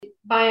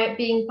by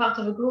being part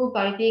of a group,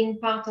 by being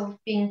part of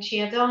being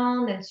cheered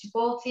on and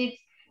supported,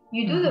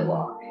 you do the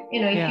work.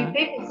 If you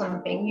pay for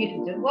something,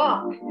 you do the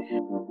work.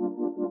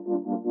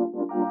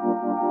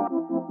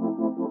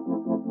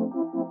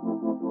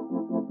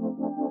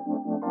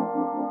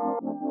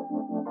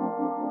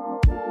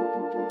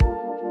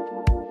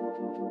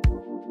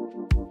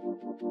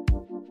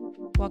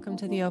 Welcome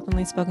to the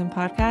Openly Spoken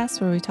podcast,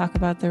 where we talk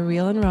about the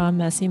real and raw,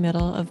 messy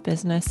middle of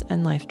business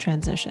and life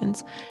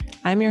transitions.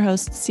 I'm your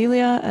host,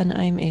 Celia, and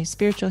I'm a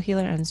spiritual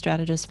healer and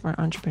strategist for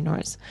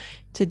entrepreneurs.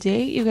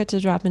 Today, you get to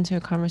drop into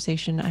a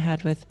conversation I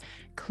had with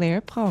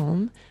Claire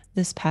Palm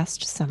this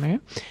past summer.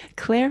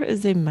 Claire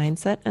is a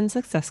mindset and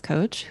success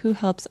coach who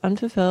helps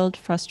unfulfilled,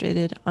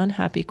 frustrated,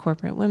 unhappy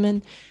corporate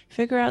women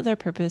figure out their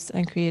purpose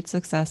and create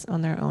success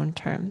on their own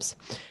terms.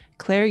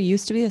 Claire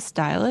used to be a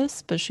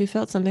stylist, but she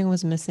felt something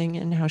was missing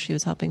in how she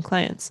was helping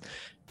clients.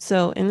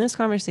 So in this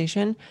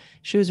conversation,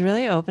 she was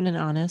really open and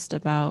honest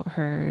about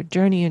her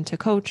journey into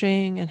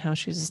coaching and how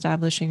she's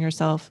establishing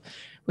herself.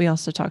 We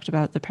also talked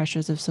about the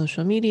pressures of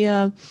social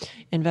media,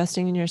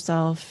 investing in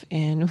yourself,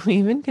 and we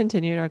even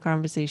continued our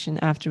conversation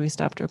after we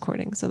stopped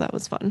recording. So that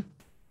was fun.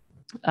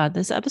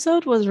 This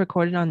episode was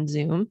recorded on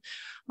Zoom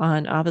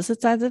on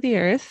opposite sides of the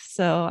earth.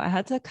 So I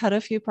had to cut a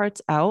few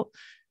parts out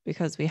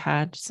because we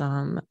had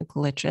some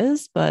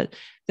glitches, but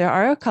there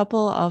are a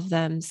couple of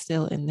them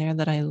still in there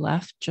that I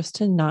left just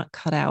to not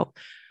cut out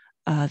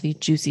the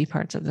juicy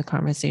parts of the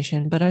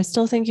conversation. But I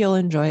still think you'll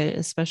enjoy it,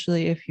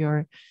 especially if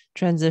you're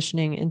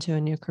transitioning into a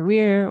new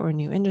career or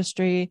new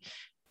industry.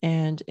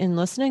 And in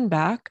listening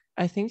back,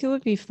 I think it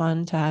would be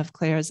fun to have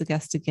Claire as a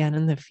guest again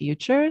in the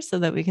future so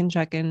that we can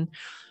check in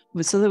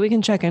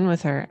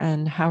with her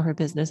and how her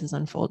business is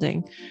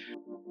unfolding.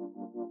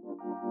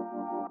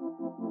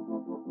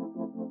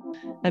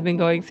 I've been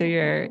going through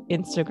your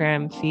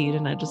Instagram feed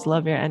and I just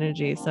love your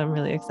energy. So I'm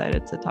really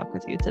excited to talk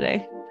with you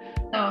today.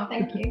 Oh,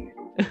 thank you.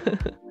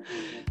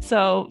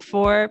 So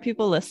for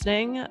people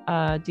listening,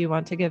 do you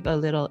want to give a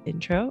little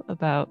intro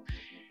about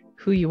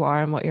who you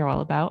are and what you're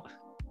all about?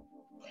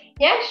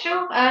 Yeah,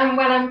 sure.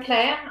 Well, I'm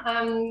Claire.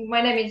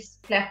 My name is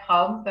Claire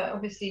Palm, but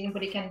obviously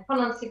nobody can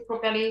pronounce it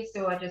properly,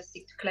 so I just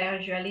stick to Claire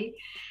usually.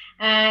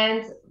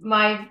 And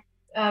my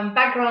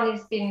background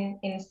has been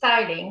in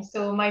styling.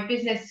 So my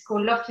business is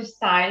called Love to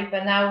Style,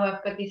 but now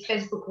I've got this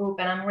Facebook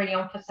group and I'm really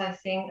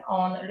emphasizing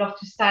on Love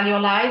to Style Your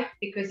Life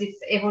because it's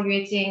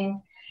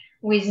evaluating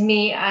with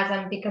me as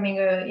I'm becoming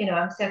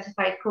I'm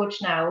certified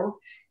coach now.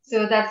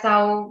 So that's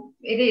how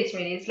it is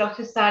really. It's Love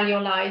to Style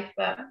Your Life,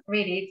 but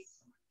really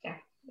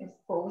it's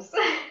both.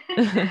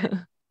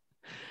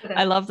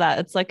 I love that.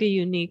 It's like a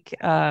unique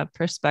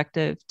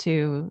perspective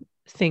to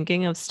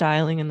thinking of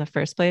styling in the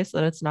first place,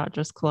 that it's not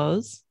just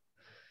clothes.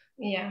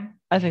 Yeah,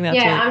 I think that's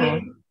really cool.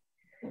 mean,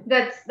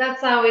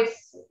 that's how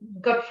it's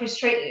got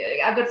frustrated.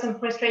 I got some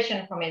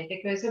frustration from it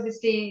because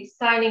obviously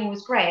styling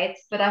was great,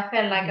 but I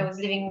felt like I was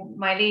leaving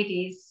my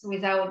ladies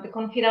without the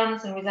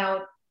confidence and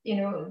without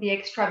the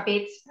extra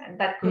bits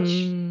that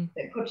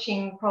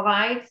coaching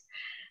provides.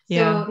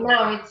 So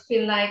now it's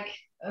feel like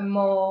a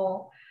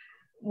more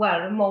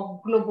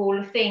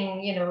global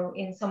thing,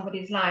 in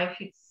somebody's life.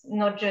 It's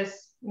not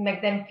just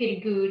make them feel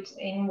good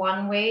in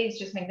one way, it's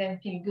just make them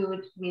feel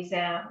good with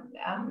their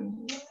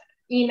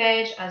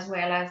image as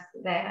well as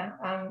their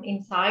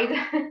inside.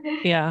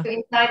 Yeah. So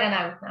inside and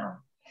out now.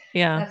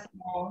 Yeah.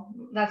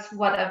 That's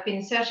what I've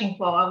been searching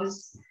for. I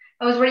was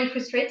really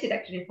frustrated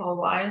actually for a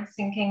while,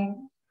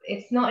 thinking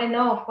it's not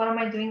enough. What am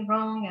I doing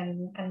wrong?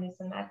 And this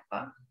and that.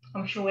 But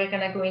I'm sure we're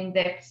gonna go in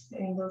depth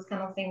in those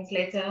kind of things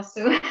later.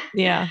 So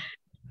yeah.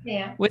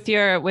 Yeah. With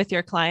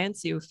your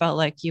clients, you felt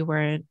like you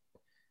weren't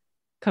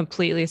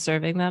completely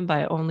serving them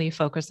by only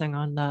focusing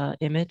on the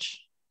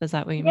image. Is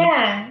that what you mean?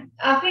 Yeah,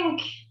 I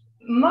think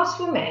most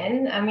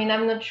women, I mean,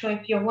 I'm not sure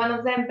if you're one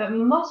of them, but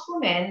most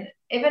women,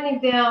 even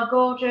if they are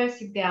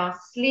gorgeous, if they are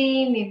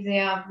slim, if they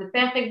have the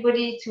perfect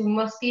body to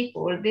most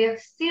people,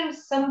 there's still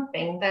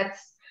something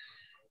that's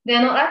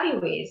they're not happy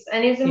with.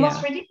 And it's the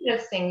most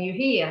ridiculous thing you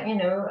hear,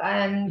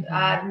 and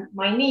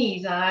my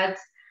knees, my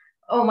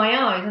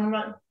eyes. And I'm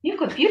like, you've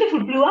got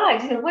beautiful blue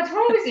eyes. What's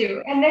wrong with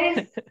you? And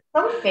there's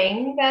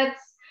something that's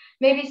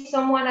maybe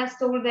someone has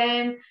told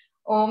them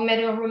or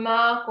made a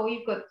remark, or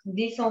you've got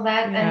this or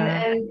that.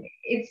 And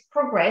it's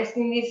progressed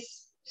in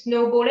this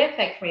snowball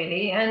effect,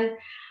 really. And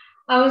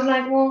I was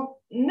like, well,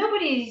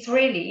 nobody is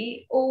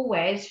really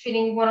always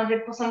feeling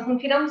 100%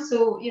 confident.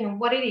 So,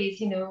 what it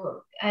is,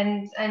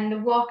 and the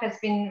work has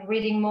been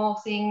reading more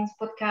things,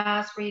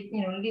 podcasts,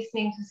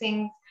 listening to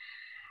things.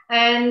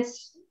 And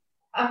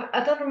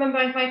I don't remember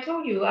if I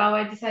told you how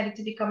I decided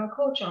to become a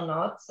coach or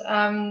not.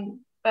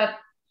 But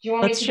do you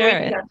want me to share go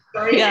into it? that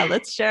story? Yeah,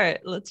 let's share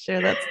it. Let's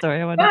share that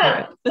story. I want to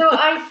hear it. So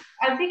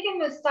I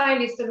became a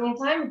stylist a long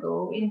time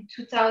ago in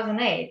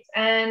 2008.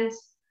 And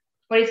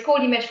it's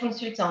called image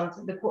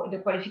consultant. The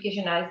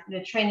qualification,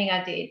 the training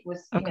I did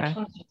was image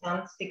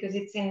consultant because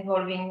it's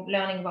involving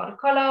learning about the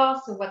color,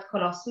 so what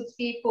color suits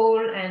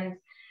people, and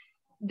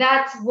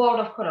that world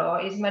of color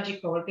is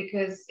magical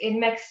because it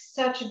makes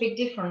such a big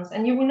difference.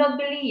 And you will not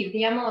believe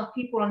the amount of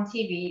people on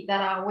TV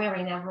that are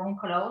wearing their wrong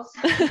colors.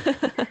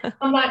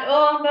 I'm like,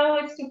 oh no,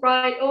 it's too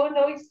bright. Oh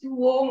no, it's too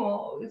warm,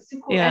 or it's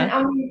too cool. Yeah. And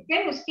I'm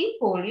famous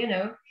people, you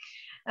know.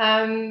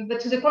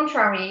 But to the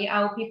contrary,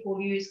 how people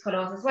use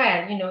colors as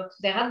well, you know,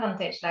 to their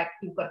advantage. Like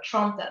you've got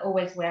Trump that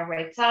always wear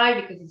red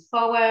tie because it's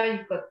power.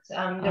 You've got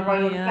the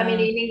royal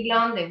family in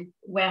England, they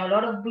wear a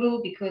lot of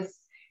blue because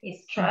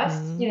it's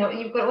trust. You know,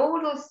 you've got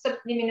all those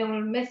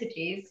subliminal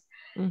messages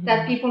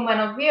that people might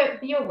not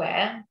be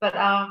aware, but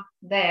are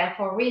there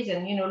for a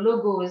reason, you know,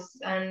 logos.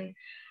 And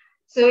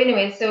so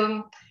anyway,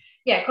 so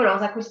yeah,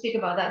 colors, I could speak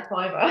about that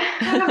forever.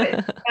 I love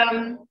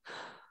it.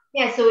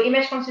 Yeah, so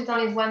image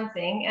consultant is one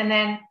thing. And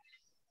then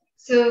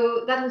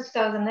so that was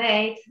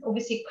 2008,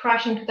 obviously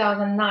crashed in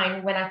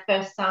 2009 when I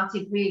first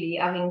started really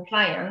having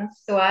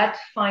clients. So I had to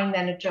find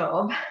then a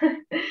job.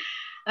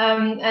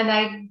 And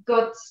I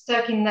got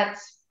stuck in that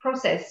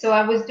process. So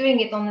I was doing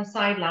it on the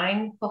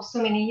sideline for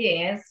so many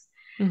years.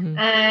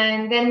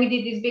 And then we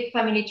did this big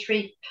family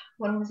trip.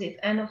 When was it?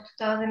 End of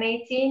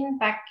 2018,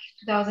 back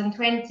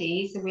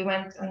 2020. So we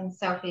went on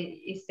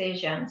Southeast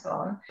Asia and so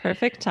on.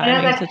 Perfect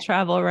timing to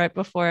travel right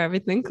before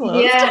everything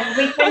closed. Yeah,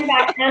 we came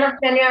back end of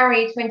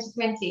January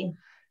 2020.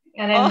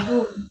 And then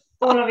boom,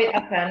 all of it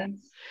happened.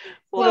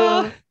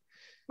 Wow. So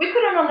we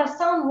couldn't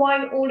understand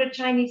why all the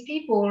Chinese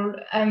people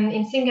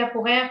in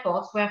Singapore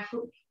airports were,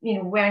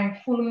 wearing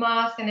full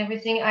mask and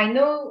everything. I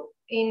know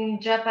in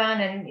Japan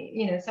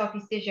and,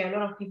 Southeast Asia, a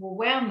lot of people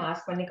wear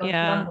masks when they go to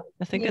London.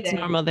 I think it's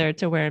normal there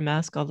to wear a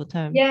mask all the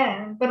time.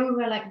 Yeah, but we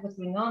were like, what's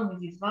going on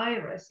with this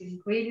virus? Is it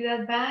really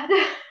that bad?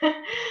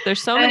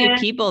 There's so many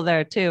people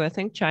there too. I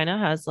think China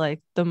has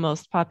like the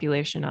most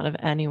population out of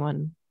any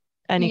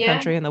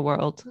country in the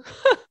world.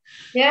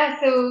 Yeah,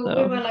 so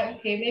we were like,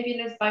 okay,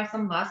 maybe let's buy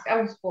some masks. I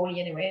was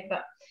poorly anyway,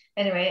 but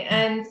anyway.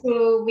 And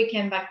so we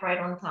came back right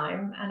on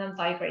time, and I'm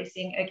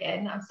digressing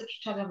again. I'm such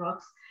a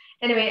chatterbox.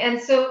 Anyway,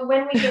 and so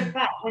when we got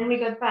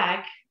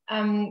back,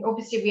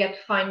 obviously we had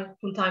to find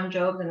full-time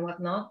jobs and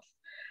whatnot.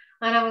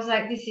 And I was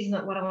like, this is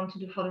not what I want to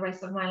do for the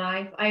rest of my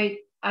life.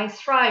 I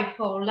strive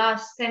for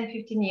last 10,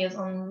 15 years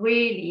on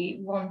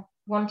really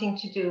wanting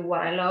to do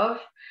what I love.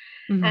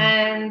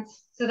 And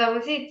so that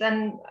was it.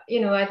 And,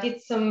 I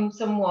did some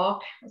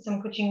work,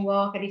 some coaching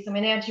work. I did some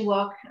energy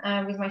work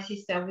with my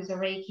sister, with a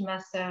Reiki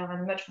master,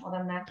 and much more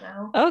than that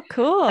now. Oh,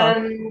 cool.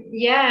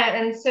 Yeah.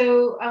 And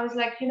so I was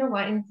like, you know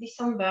what, in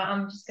December,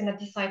 I'm just going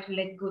to decide to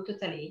let go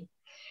totally.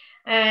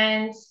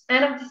 And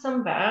end of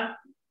December,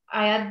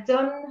 I had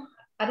done,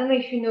 I don't know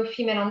if you know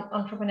Female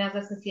Entrepreneurs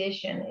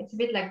Association. It's a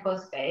bit like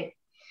Boss Babe.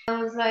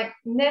 I was like,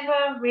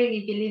 never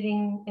really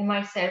believing in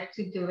myself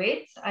to do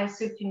it. I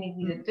thought you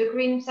needed a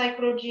degree in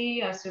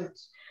psychology. I thought,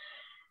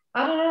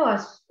 I don't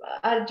know,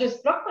 I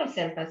just blocked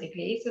myself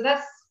basically. So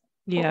that's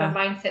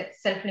mindset,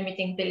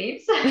 self-limiting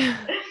beliefs.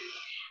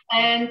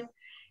 And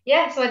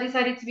yeah, so I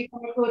decided to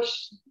become a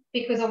coach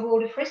because of all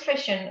the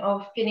frustration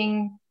of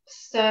feeling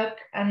stuck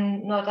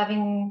and not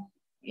having,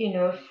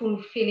 a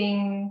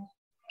fulfilling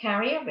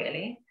career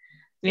really.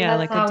 So yeah,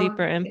 like a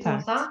deeper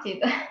impact. It all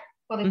started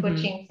for the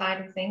coaching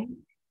side of things.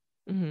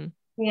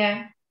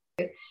 Yeah.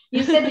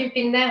 You said you've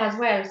been there as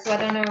well, so I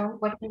don't know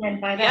what you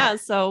meant by that. Yeah,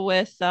 so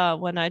with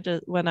when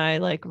I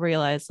like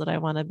realized that I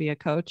want to be a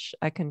coach,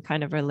 I can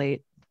kind of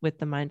relate with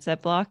the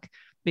mindset block,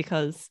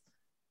 because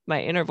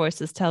my inner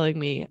voice is telling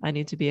me I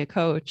need to be a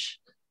coach,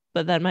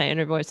 but then my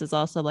inner voice is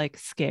also like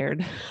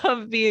scared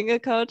of being a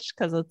coach,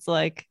 because it's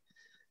like,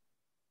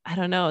 I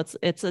don't know,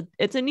 it's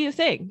a new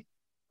thing.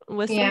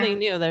 With something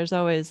new, there's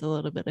always a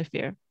little bit of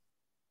fear.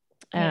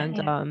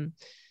 And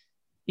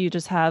you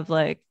just have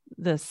like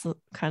this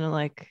kind of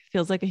like,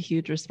 feels like a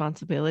huge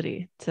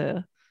responsibility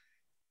to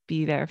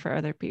be there for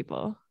other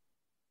people.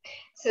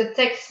 So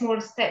take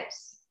small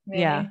steps.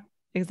 Really. Yeah,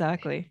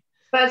 exactly.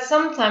 But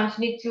sometimes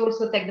you need to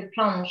also take the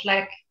plunge.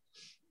 Like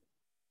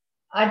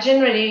I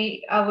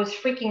was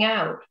freaking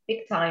out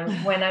big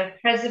time when I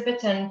pressed the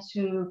button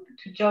to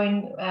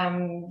join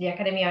the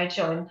academy I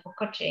joined for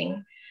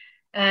coaching.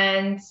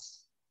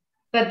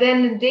 But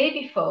then the day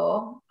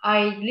before,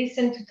 I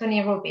listened to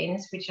Tony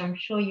Robbins, which I'm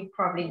sure you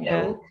probably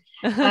know.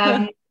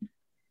 Yeah.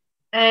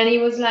 And he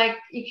was like,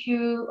 if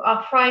you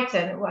are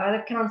frightened, well,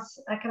 I can't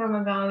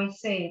remember how he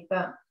said it,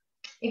 but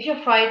if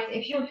you're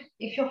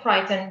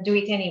frightened, do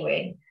it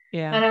anyway.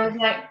 Yeah. And I was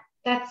like,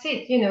 that's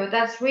it,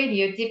 that's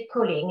really a deep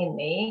calling in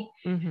me.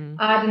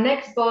 The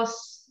next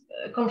boss,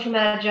 country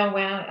manager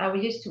where I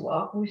used to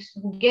work, who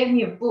gave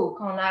me a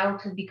book on how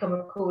to become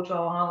a coach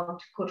or how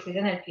to coach with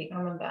NLP, I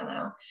can't remember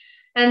now.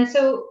 And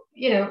so,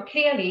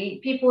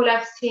 clearly people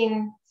have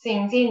seen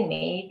things in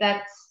me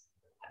that,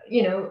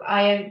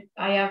 I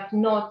have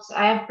blocked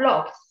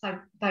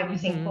type of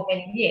thing for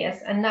many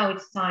years. And now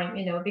it's time,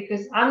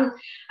 because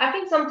I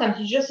think sometimes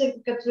you just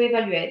have got to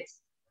evaluate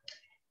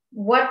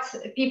what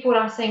people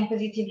are saying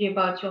positively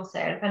about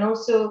yourself. And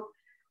also,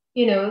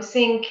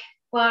 think,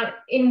 well,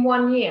 in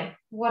 1 year,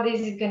 what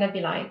is it going to be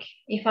like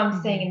if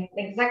I'm staying in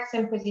the exact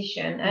same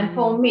position? And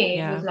for me,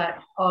 it was like,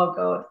 oh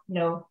God,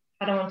 no.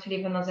 I don't want to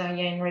live another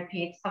year and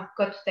repeat. I've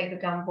got to take the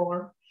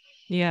gamble.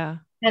 Yeah.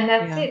 And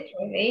that's it,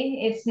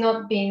 really. It's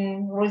not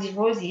been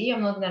rosy.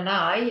 I'm not gonna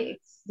lie.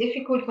 It's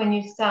difficult when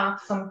you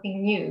start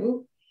something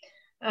new.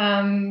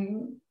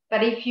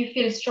 But if you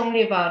feel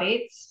strongly about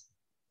it,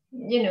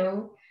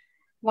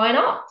 why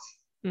not?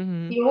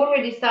 Mm-hmm. You're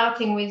already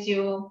starting with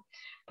your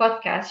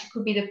podcast. You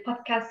could be the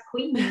podcast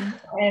queen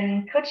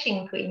and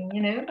coaching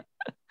queen.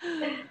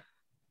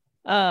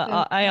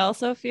 I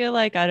also feel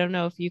like, I don't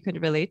know if you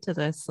could relate to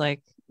this,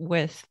 like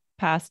with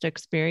past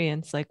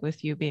experience, like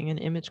with you being an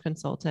image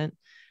consultant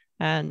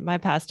and my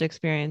past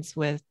experience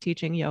with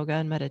teaching yoga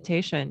and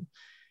meditation.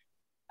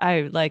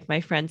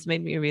 My friends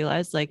made me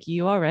realize like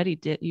you've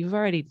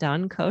already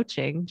done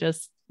coaching,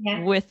 just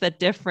with a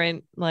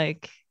different,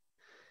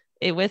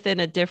 within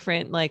a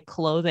different like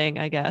clothing,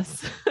 I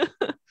guess.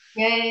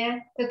 Yeah,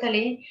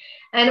 totally.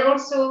 And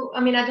also, I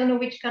mean, I don't know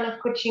which kind of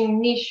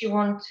coaching niche you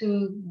want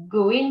to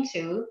go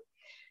into,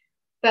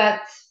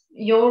 but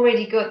you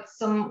already got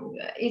some,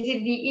 is it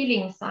the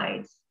healing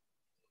side?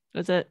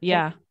 Was it?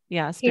 Yeah.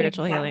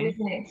 Spiritual healing.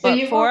 Isn't it? So but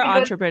you've for already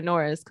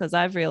entrepreneurs, because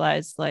I've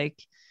realized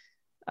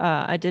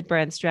I did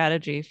brand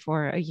strategy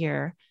for a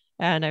year,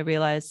 and I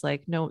realized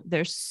no,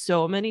 there's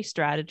so many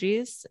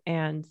strategies,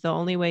 and the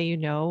only way you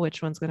know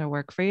which one's going to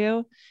work for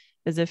you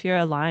is if you're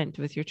aligned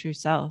with your true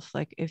self.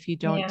 Like if you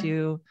don't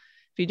do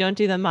the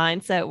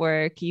mindset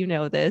work,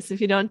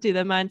 if you don't do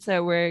the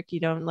mindset work, you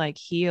don't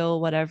heal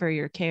whatever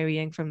you're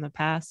carrying from the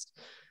past,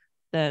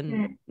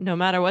 then no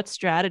matter what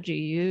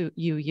strategy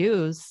you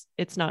use,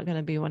 it's not going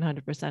to be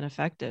 100%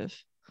 effective.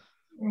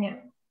 Yeah,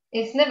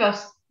 it's never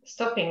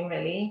stopping,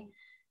 really.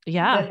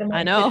 Yeah,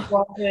 I know.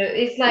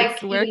 It's like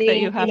it's work that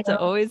you have to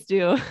always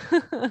do.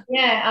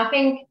 Yeah, I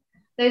think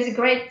there's a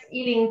great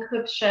healing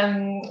coach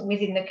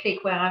within the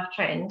clique where I've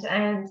trained,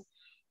 and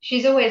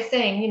she's always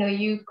saying,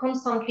 you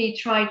constantly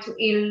try to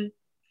heal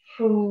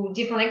through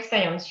different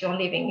experience you're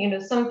living.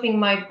 Something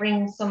might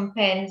bring some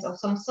pains of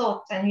some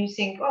sort, and you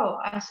think, oh,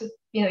 I should,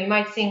 you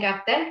might think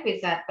I've dealt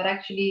with that, but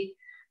actually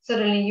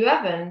suddenly you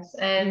haven't.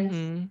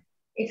 And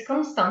it's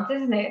constant,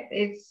 isn't it?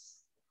 It's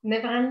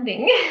never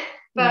ending.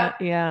 But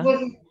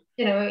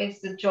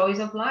it's the joys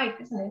of life,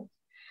 isn't it?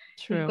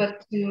 True. You've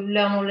got to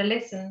learn all the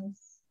lessons.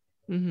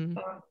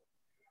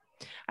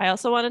 I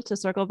also wanted to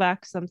circle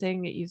back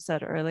something that you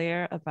said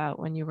earlier about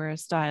when you were a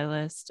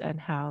stylist, and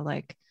how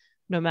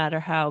no matter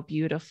how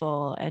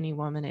beautiful any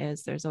woman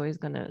is,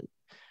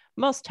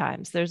 most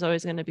times there's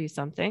always going to be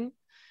something.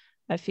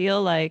 I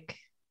feel like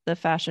the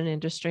fashion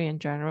industry in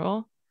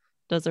general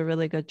does a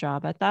really good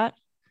job at that.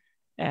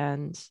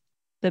 And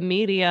the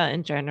media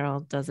in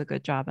general does a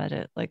good job at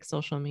it, like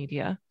social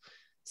media.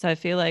 So I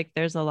feel like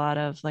there's a lot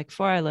of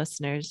for our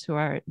listeners who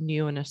are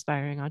new and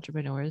aspiring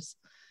entrepreneurs,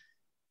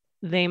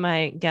 they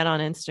might get on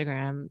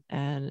Instagram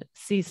and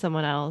see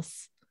someone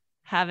else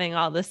having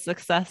all the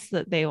success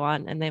that they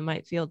want, and they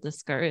might feel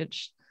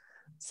discouraged.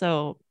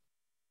 So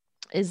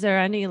is there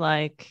any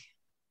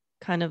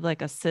kind of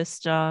a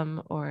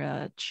system or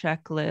a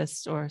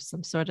checklist or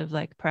some sort of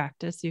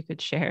practice you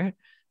could share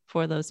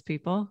for those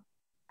people?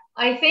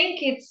 I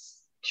think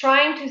it's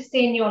trying to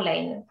stay in your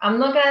lane. I'm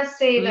not going to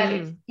say that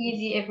it's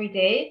easy every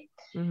day,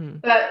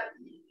 but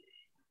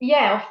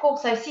yeah, of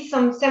course, I see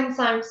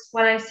sometimes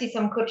when I see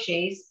some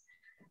coaches,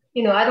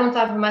 I don't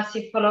have a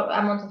massive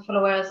amount of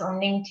followers on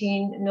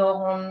LinkedIn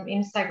nor on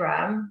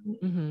Instagram.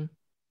 And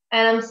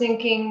I'm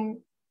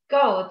thinking,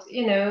 God,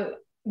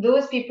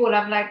 those people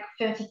have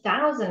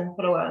 30,000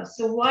 followers.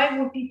 So why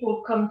would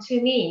people come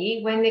to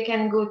me when they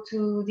can go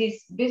to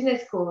this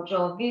business coach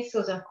or this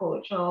other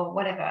coach or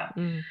whatever?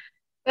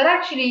 But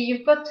actually,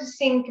 you've got to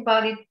think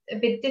about it a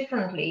bit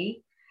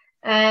differently.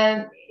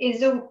 The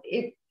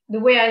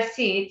way I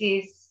see it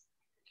is,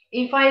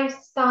 if I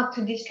start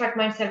to distract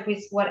myself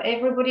with what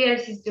everybody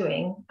else is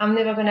doing, I'm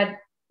never going to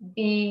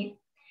be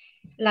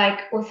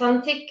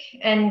authentic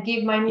and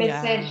give my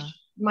message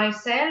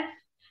myself.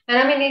 And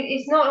I mean,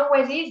 it's not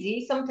always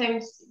easy.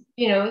 Sometimes,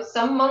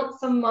 some months,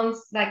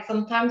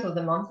 sometimes of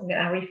the month, I'm going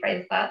to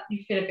rephrase that.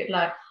 You feel a bit you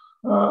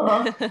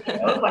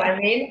know what I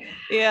mean?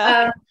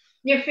 Yeah.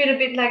 You feel a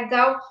bit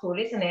doubtful,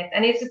 isn't it?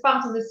 And it's a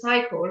part of the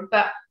cycle,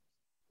 but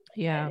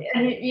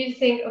and you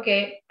think,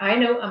 okay, I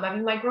know I'm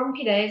having my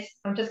grumpy days.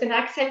 I'm just going to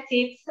accept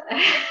it.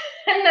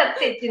 And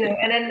that's it,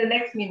 and then the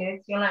next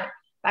minute you're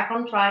back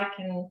on track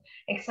and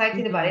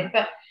excited about it.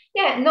 But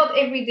yeah, not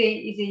every day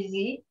is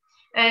easy.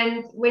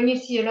 And when you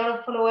see a lot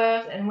of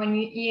followers and when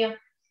you hear,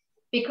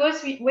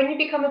 because when you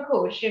become a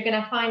coach, you're going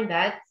to find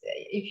that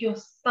if you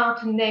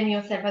start to name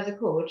yourself as a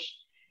coach,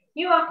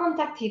 you are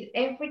contacted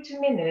every 2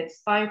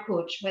 minutes by a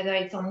coach, whether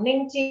it's on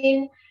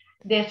LinkedIn,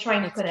 they're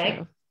trying to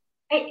connect.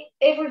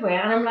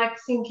 Everywhere. And I'm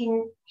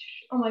thinking,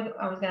 oh my God,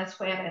 I was going to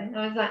swear then.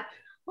 I was like,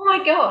 oh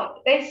my God,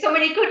 there's so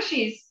many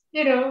coaches,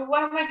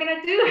 what am I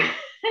going to do?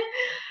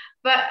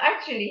 But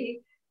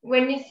actually,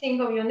 when you think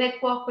of your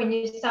network, when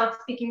you start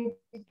speaking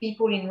to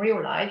people in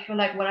real life, you're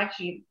like, well,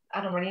 actually,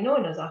 I don't really know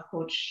another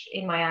coach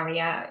in my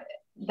area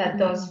that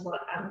does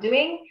what I'm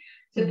doing.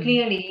 So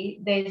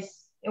clearly,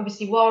 there's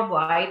obviously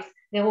worldwide,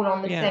 they're all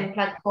on the Yeah. same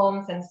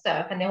platforms and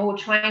stuff, and they're all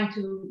trying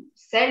to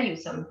sell you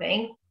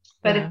something,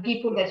 but Yeah. the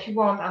people that you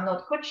want are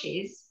not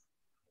coaches.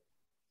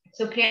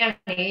 So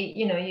clearly,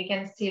 you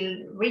can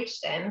still reach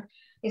them.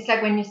 It's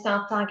like when you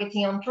start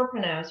targeting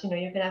entrepreneurs,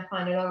 you're going to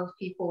find a lot of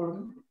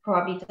people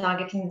probably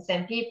targeting the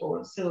same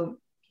people. So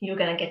you're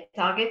going to get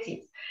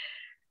targeted.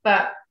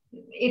 But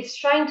it's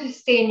trying to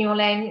stay in your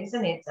lane,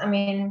 isn't it? I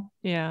mean,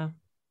 Yeah.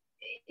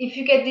 if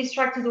you get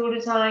distracted all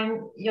the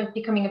time, you're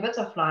becoming a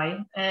butterfly.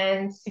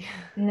 And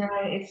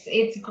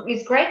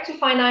it's great to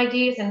find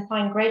ideas and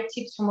find great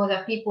tips from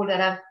other people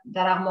that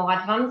are more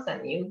advanced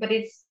than you. But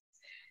it's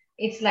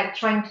like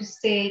trying to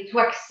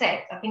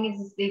accept. I think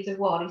it's the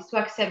word is to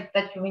accept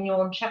that you're in your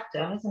own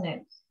chapter, isn't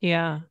it?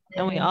 Yeah.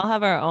 And we all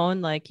have our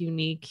own like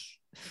unique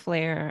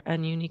flair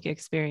and unique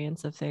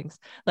experience of things.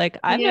 Like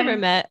I've never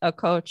met a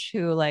coach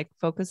who like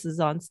focuses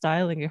on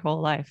styling your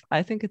whole life.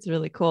 I think it's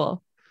really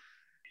cool.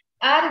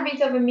 I had a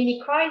bit of a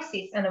mini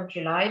crisis end of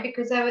July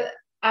because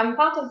I'm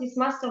part of this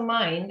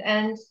mastermind,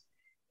 and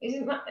is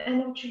it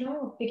end of July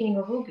or beginning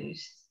of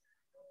August?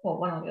 Well,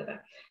 one or the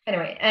other.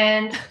 Anyway,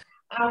 and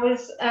I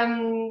was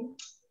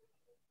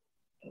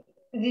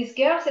this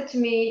girl said to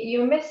me,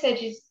 "Your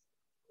message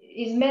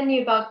is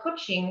mainly about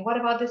coaching. What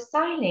about the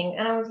styling?"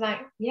 And I was like,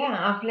 "Yeah,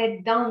 I've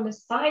let down the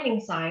styling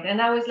side."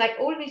 And I was like,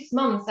 all these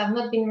months I've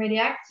not been really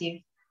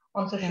active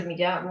on social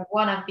media.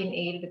 One, I've been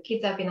ill, the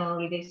kids have been on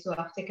holiday, so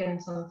I've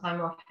taken some time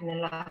off in the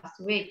last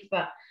week.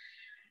 But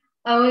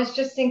I was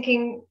just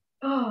thinking,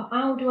 oh,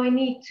 how do I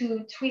need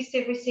to twist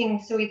everything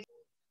so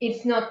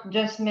it's not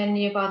just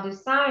mainly about the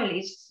style,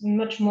 it's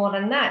much more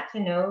than that,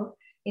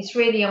 It's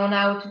really on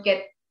how to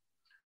get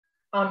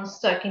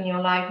unstuck in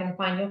your life and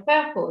find your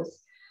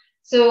purpose.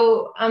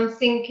 So I'm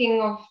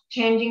thinking of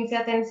changing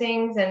certain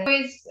things, and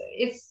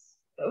it's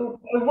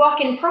a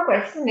work in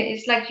progress, isn't it?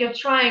 It's like you're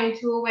trying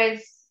to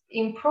always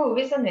improve,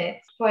 isn't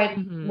it? For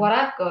what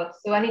I've got,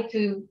 so I need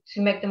to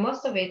make the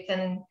most of it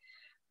and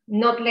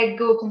not let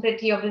go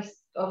completely of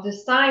the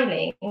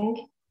styling,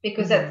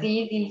 because that's the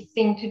easy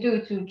thing to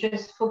do, to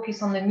just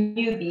focus on the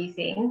newbie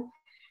thing,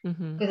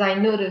 because I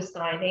know the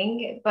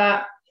styling,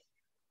 but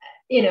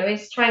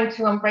it's trying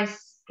to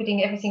embrace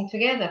putting everything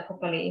together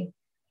properly.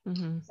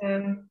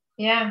 So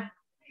yeah,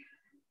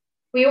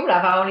 we all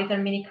have our little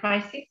mini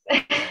crisis.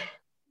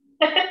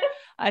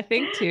 I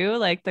think too,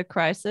 like the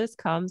crisis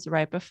comes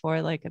right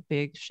before like a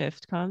big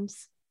shift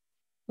comes.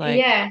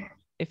 Like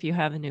if you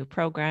have a new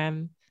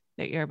program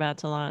that you're about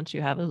to launch,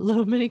 you have a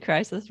little mini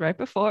crisis right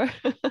before.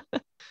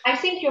 I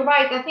think you're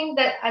right. I think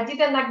that I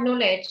didn't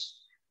acknowledge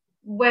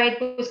where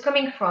it was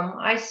coming from.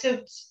 I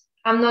thought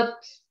I'm not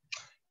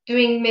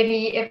doing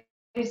maybe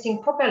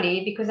everything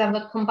properly because I've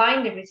not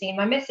combined everything in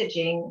my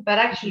messaging. But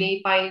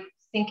actually, by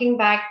thinking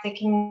back,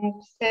 taking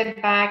a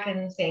step back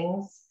and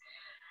things,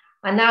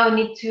 I now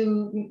need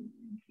to,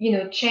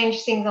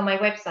 change things on my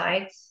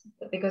website,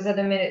 because at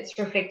the minute it's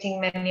reflecting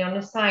mainly on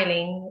the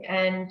styling,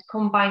 and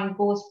combine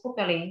both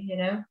properly,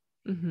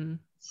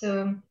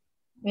 So,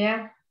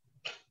 yeah.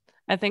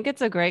 I think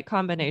it's a great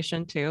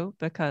combination too,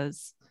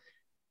 because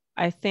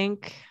I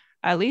think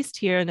at least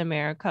here in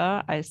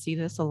America, I see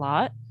this a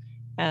lot,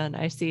 and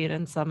I see it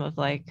in some of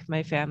like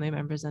my family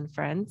members and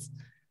friends,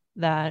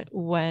 that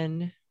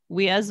when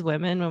we as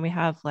women, when we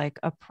have like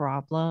a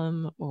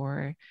problem,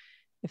 or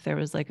if there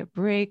was like a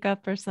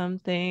breakup or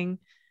something,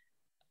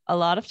 a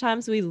lot of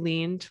times we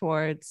lean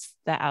towards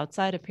the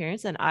outside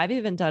appearance. And I've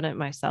even done it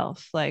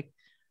myself, like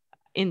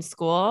in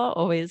school,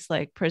 always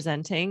like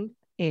presenting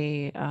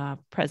a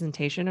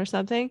presentation or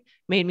something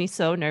made me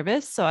so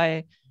nervous. So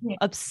I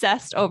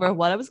obsessed over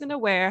what I was going to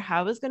wear,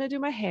 how I was going to do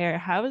my hair,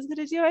 how I was going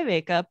to do my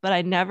makeup, but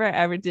I never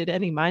ever did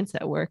any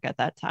mindset work at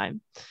that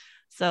time.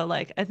 So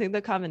like, I think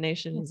the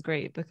combination is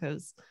great,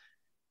 because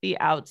the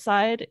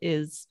outside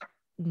is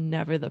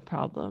never the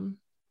problem.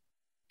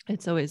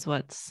 It's always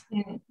what's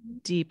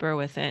deeper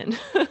within.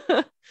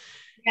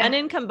 And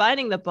in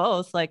combining the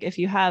both, like if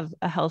you have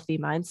a healthy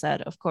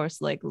mindset, of course,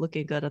 like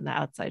looking good on the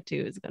outside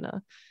too is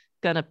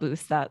gonna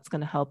boost that. It's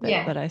gonna help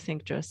it. But I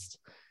think just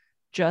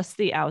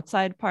the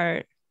outside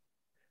part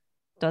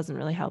doesn't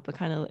really help. It's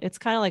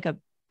kind of like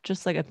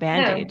just like a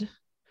band-aid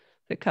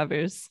that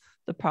covers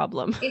the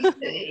problem.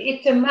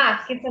 It's a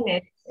mask, isn't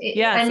it?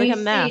 It's like a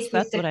mask.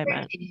 That's what I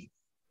meant.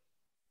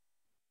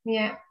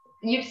 Yeah.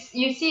 You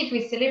see it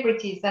with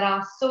celebrities that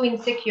are so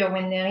insecure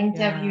when they're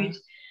interviewed,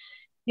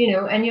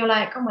 and you're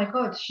like, oh my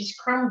God, she's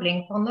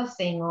crumbling for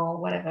nothing or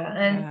whatever.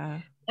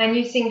 And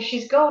you think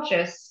she's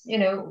gorgeous,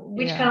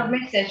 which kind of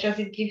message does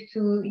it give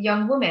to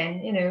young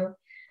women,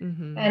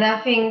 And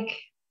I think,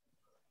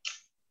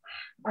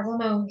 I don't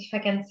know if I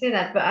can say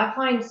that, but I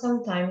find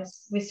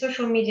sometimes with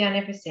social media and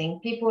everything,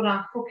 people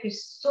are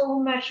focused so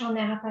much on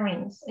their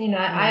appearance.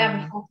 I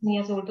have a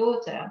 14-year-old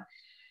daughter,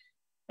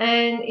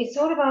 and it's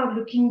all about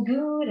looking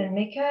good and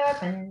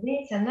makeup and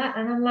this and that.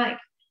 And I'm like,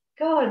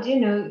 God,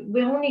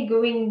 we're only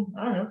going,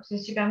 I don't know, to the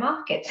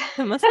supermarket.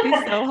 It must be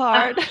so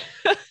hard.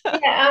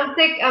 I'm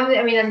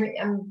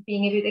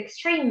being a bit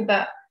extreme,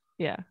 but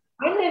I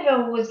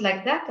never was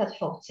like that at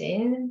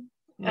 14.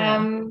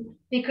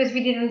 Because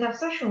we didn't have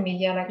social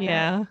media like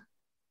that.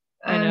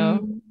 I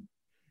know.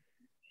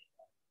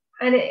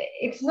 And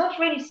it's not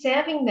really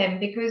serving them,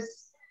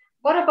 because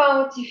what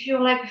about if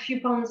you're like a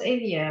few pounds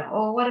heavier,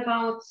 or what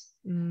about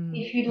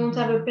if you don't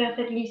have a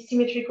perfectly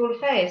symmetrical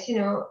face, you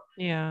know?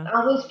 Yeah.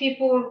 Are those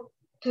people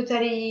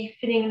totally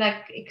feeling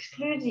like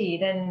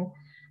excluded? And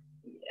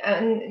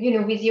you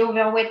know, with the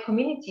overweight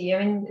community,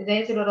 I mean,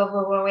 there's a lot of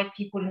overweight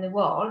people in the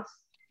world,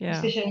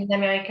 especially in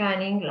America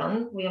and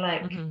England. We're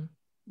like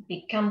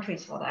big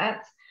countries for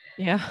that.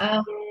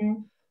 Yeah.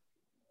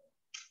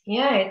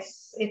 Yeah,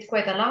 it's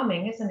quite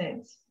alarming, isn't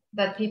it?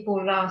 That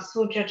people are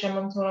so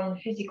judgmental on the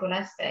physical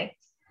aspect.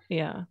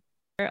 Yeah.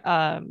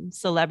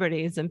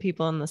 Celebrities and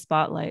people in the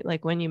spotlight.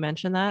 Like when you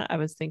mentioned that, I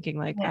was thinking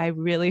like, I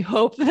really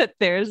hope that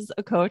there's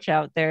a coach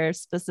out there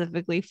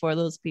specifically for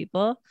those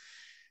people,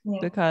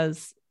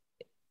 because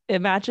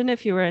imagine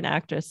if you were an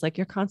actress, like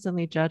you're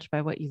constantly judged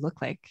by what you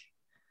look like.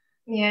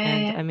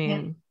 I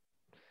mean,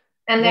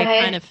 and their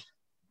kind of,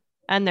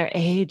 and their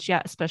age,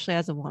 especially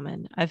as a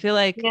woman. I feel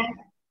like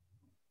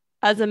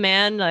as a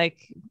man, like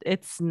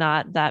it's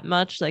not that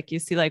much. Like you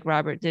see like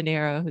Robert De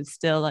Niro, who's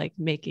still like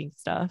making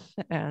stuff,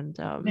 and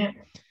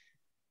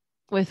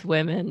with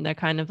women, they're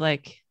kind of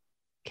like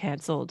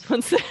canceled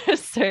once they're a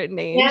certain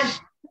age. Yeah,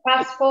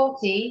 past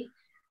 40.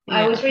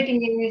 I was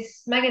reading in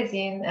this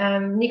magazine,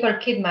 Nicole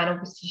Kidman,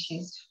 obviously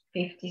she's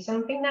 50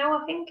 something now,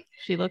 I think.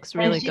 She looks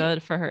really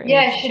good for her age.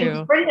 Yeah, she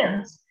looks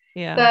brilliant.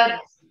 Yeah.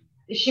 But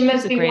she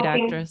must be a great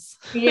working, actress.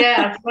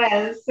 Yeah, as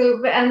well.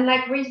 So, and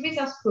like Reese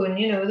Witherspoon,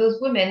 you know, those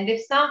women, they've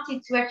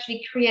started to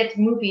actually create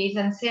movies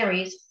and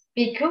series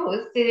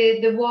because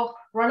the work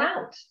run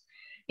out.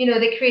 You know,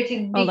 they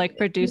created like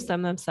produce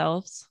them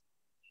themselves.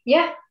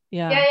 Yeah.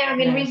 I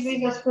mean, Reese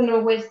Witherspoon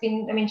always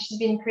been, I mean, she's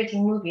been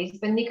creating movies,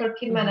 but Nicole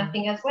Kidman, I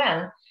think, as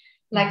well,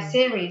 like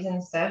series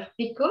and stuff,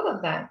 because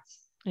of that.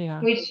 Yeah.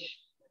 Which,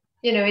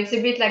 you know, it's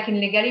a bit like in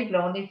Legally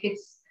Blonde, if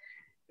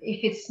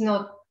it's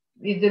not,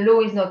 if the law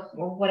is not,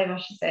 or whatever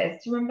she says.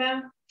 Do you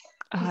remember?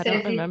 I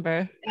don't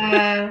remember.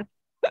 I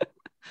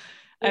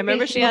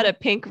remember she had a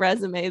pink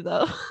resume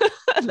though.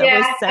 that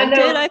was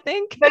scented, I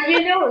think. But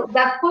you know,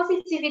 that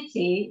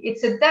positivity,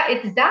 it's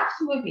dark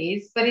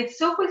movies, but it's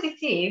so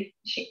positive.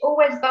 She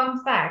always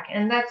bounces back,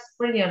 and that's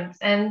brilliant.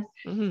 And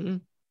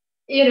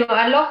you know,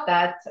 I love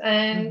that.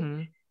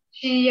 And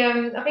she,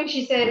 I think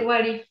she said,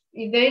 well,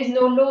 if there is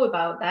no law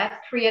about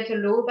that, create a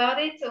law about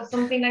it or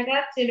something like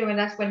that. You know, and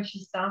that's when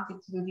she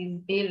started to do this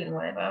bill and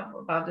whatever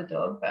about the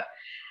dog. But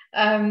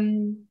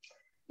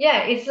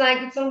yeah, it's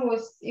like, it's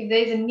almost, if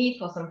there's a need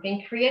for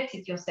something, create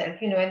it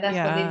yourself, you know, and that's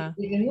what they did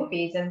with the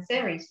movies and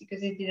series,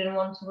 because they didn't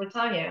want to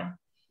retire,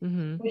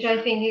 which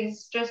I think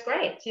is just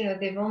great. You know,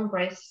 they've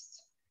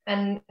embraced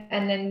and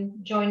then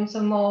joined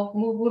some more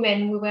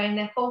women who were in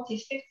their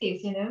 40s,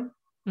 50s, you know.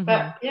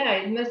 But yeah,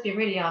 it must be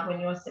really hard when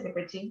you're a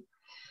celebrity.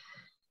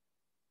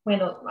 I'm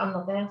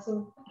not there,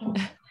 so you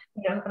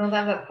know, I don't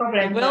have that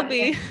problem. It will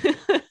be.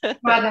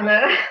 I don't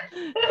know.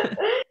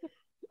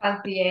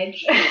 At the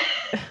age.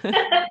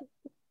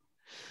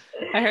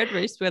 I heard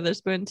Reese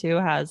Witherspoon too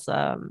has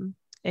a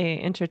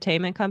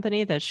entertainment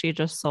company that she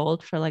just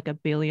sold for like $1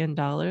 billion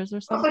or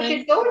something. So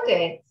she sold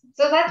it.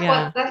 So that's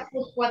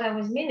what I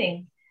was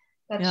meaning.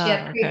 That she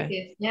had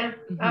created. Yeah.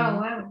 Oh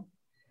wow.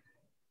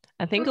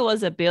 I think it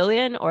was $1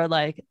 billion or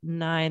like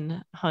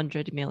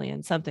 900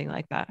 million, something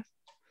like that.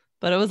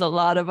 But it was a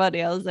lot of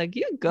money. I was like,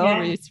 you go,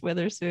 Reese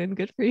Witherspoon.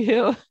 Good for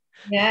you.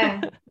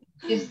 Yeah.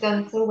 She's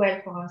done so well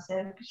for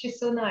herself. She's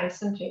so nice,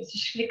 isn't she?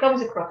 She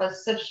comes across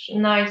as such a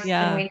nice,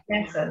 genuine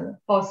person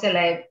for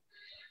celeb.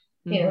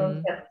 You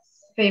know,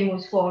 that's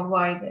famous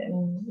worldwide.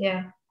 And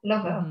yeah,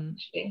 love her,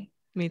 actually.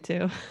 Me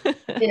too.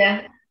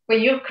 Yeah.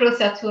 But you're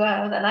closer to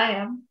her than I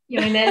am.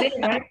 You're in LA,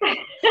 right?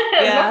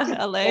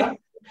 Yeah, LA.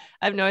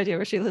 I have no idea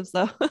where she lives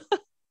though.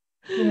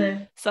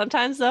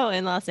 Sometimes though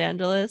in Los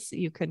Angeles,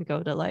 you can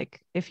go to like,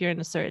 if you're in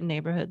a certain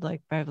neighborhood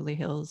like Beverly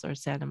Hills or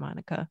Santa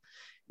Monica,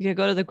 you can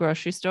go to the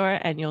grocery store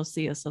and you'll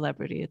see a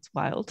celebrity. It's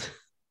wild.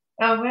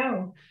 Oh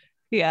wow.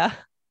 Yeah.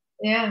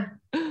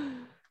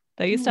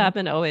 That used to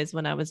happen always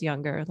when I was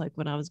younger, like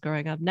when I was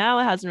growing up. Now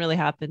it hasn't really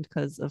happened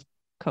because of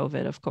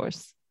COVID, of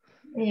course.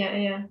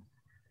 Yeah.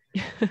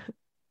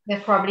 They're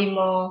probably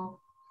more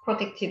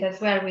protected as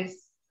well with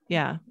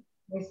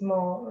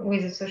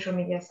the social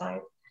media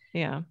side.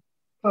 Yeah.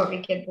 Probably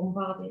get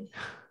bombarded.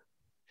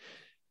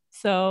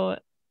 So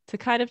to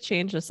kind of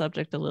change the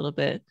subject a little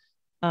bit,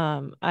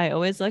 I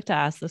always like to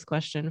ask this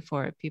question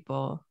for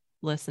people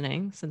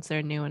listening, since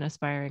they're new and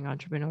aspiring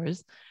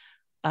entrepreneurs.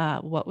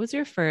 What was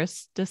your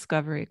first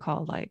discovery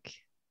call like?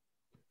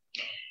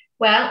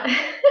 Well,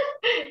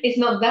 it's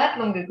not that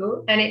long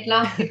ago, and it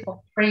lasted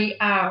for 3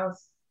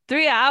 hours.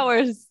 3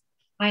 hours?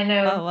 I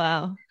know. Oh,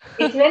 wow.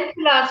 It's meant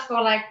to last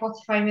for like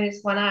 45 minutes,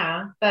 1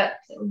 hour, but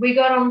we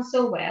got on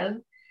so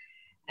well.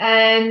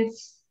 And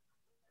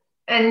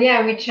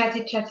yeah, we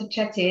chatted.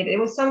 It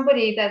was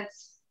somebody that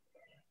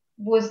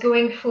was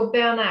going through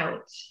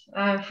burnout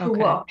through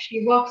work.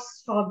 She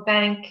works for a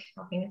bank,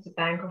 I think it's a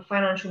bank or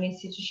financial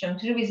institution,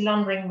 to do with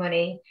laundering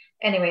money.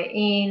 Anyway,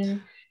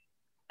 in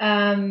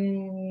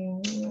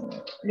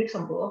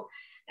Luxembourg.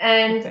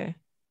 And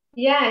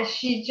Yeah,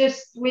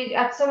 we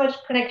had so much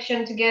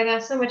connection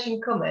together, so much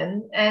in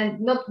common, and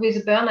not with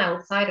the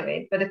burnout side of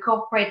it, but the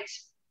corporate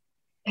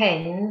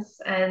pains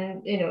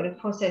and, the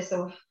process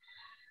of,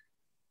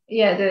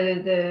 yeah,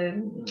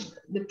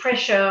 the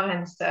pressure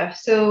and stuff.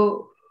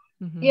 So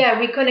Mm-hmm. yeah,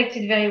 we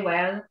connected very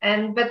well.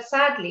 But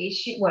sadly,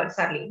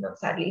 sadly, not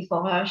sadly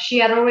for her, she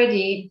had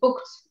already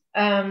booked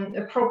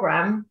a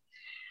program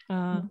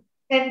Uh,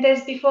 10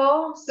 days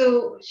before.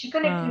 So she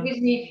connected uh, with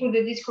me through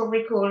the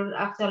discovery call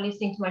after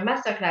listening to my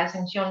masterclass,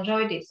 and she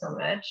enjoyed it so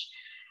much.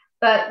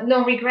 But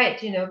no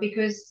regret,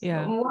 because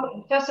yeah.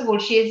 first of all,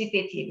 she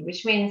hesitated,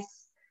 which means,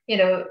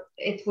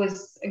 it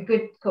was a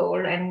good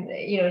call, and,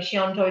 she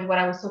enjoyed what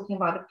I was talking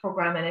about, the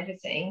program and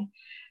everything.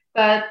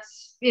 But,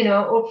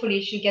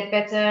 hopefully she'll get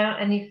better.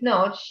 And if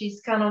not,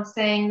 she's kind of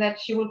saying that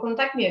she will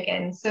contact me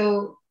again.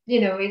 So,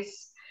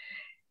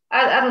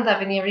 I don't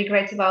have any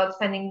regrets about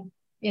spending,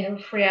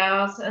 3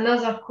 hours.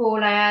 Another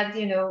call I had,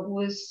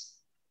 was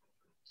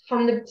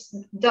from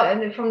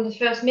the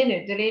first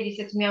minute. The lady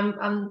said to me, I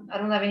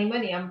don't have any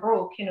money. I'm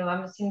broke.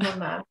 I'm a single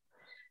mom.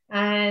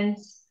 And,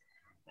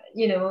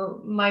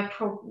 my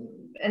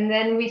and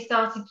then we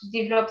started to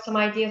develop some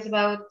ideas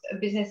about a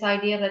business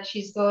idea that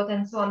she's got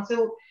and so on.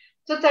 So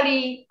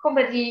totally,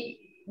 completely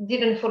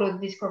didn't follow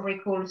the discovery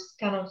calls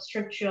kind of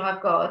structure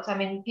I've got. I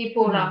mean,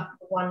 people Mm-hmm. are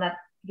the one that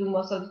do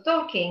most of the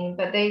talking,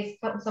 but there's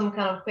some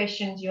kind of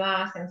questions you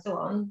ask and so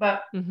on,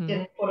 but Mm-hmm.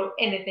 didn't follow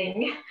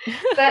anything.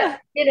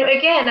 But,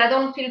 again, I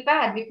don't feel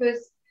bad because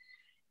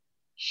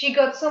she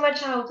got so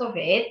much out of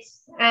it.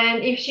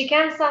 And if she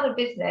can start a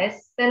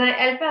business, then I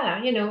help her,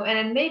 and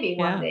then maybe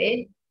one Yeah.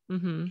 day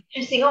Mm-hmm.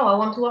 she's saying, oh, I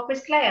want to work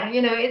with Claire.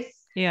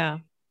 Yeah.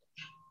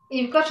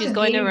 You've got She's to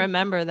going to give.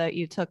 remember that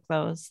you took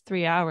those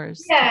 3 hours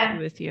to be Yeah.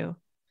 with you,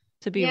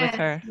 to be with Yes.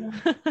 her.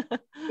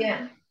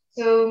 Yeah.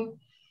 So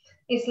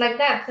it's like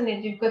that, isn't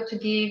it? You've got to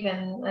give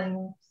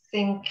and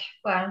think,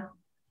 well,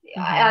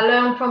 I Mm-hmm.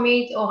 learned from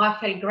it, or I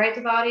felt great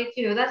about it.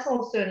 That's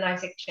also a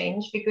nice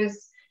exchange because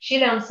she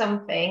learned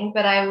something,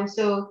 but I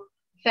also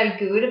felt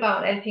good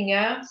about helping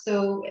her.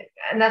 So,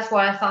 and that's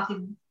why I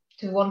started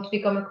to want to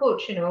become a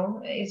coach,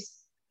 is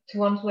to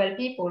want to help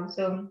people.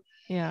 So,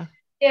 Yeah.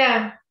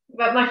 yeah.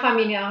 But my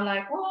family are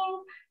like,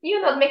 well,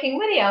 you're not making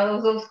money out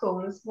of those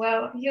calls.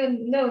 Well,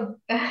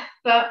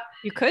 but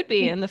You could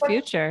be you've in the got,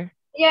 future.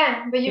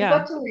 yeah, but you've Yeah.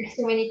 got to make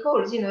so many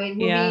calls. It would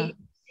Yeah. be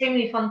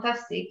extremely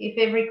fantastic if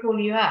every call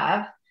you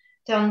have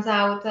turns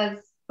out as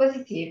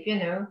positive.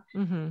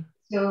 Mm-hmm.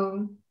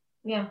 So,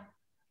 yeah,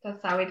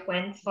 that's how it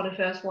went for the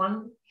first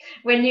one.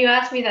 When you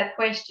asked me that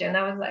question,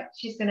 I was like,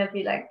 she's gonna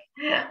be like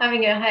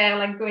having her hair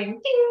like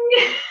going ding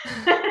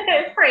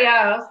 3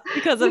 hours.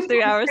 Because of Who's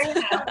 3 hours.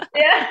 going now?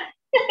 Yeah.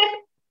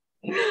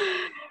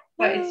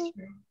 But it's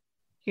true.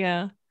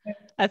 Yeah.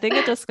 I think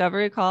a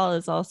discovery call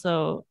is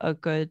also a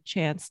good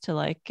chance to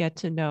like get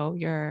to know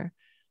your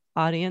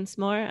audience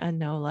more and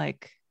know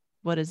like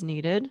what is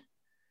needed.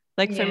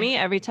 Like for Yeah. me,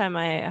 every time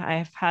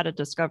I've had a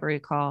discovery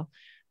call,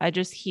 I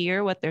just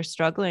hear what they're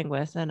struggling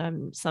with. And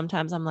I'm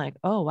like,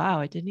 oh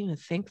wow, I didn't even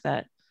think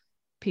that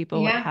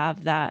people would Yeah.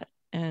 have that.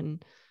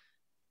 And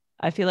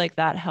I feel like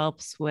that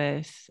helps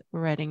with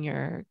writing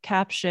your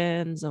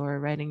captions or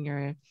writing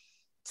your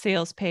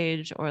sales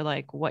page or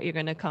like what you're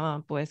going to come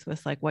up with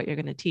like what you're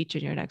going to teach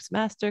in your next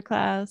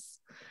masterclass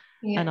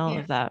and Yeah. all Yeah.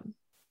 of that.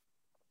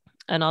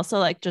 And also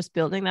like just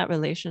building that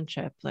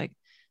relationship. Like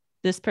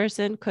this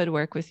person could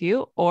work with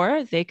you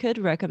or they could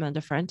recommend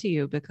a friend to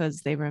you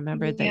because they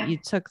remembered that Yeah. you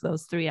took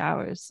those 3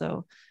 hours.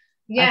 So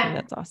I think Yeah.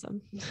 that's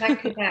awesome.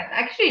 Exactly that.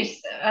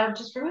 Actually, I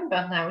just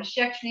remembered now. She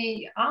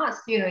actually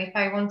asked, if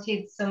I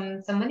wanted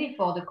some money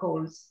for the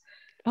calls,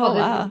 for Oh, the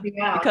wow. 3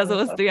 hours Because it and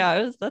was stuff. 3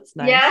 hours. That's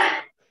nice.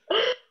 Yeah,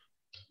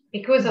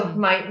 because of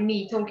Mm-hmm.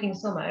 me talking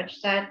so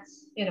much that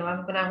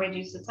I'm gonna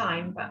reduce the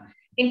time. But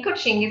in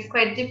coaching, it's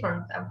quite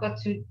different. I've got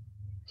to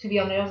be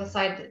on the other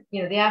side.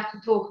 They have to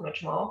talk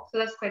much more, so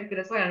that's quite good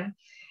as well.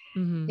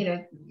 Mm-hmm.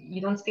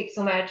 You don't speak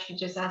so much. You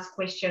just ask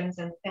questions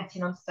and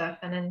pertinent stuff,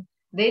 and then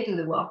they do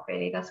the work.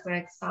 Really, that's where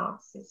it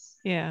starts. It's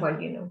Yeah. well,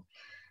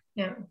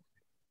 yeah.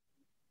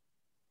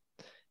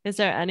 Is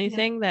there Yeah.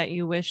 anything that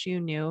you wish you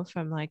knew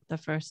from like the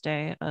first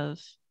day of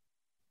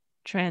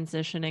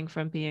transitioning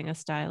from being a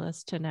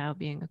stylist to now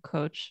being a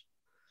coach?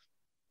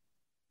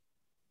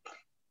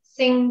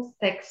 Things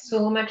take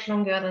so much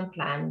longer than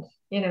planned.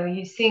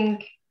 You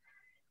think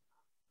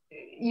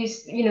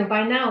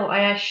by now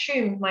I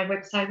assume my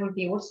website will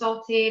be all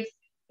sorted.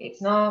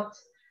 It's not.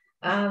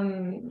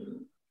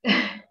 Um,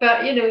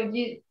 but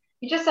you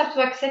just have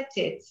to accept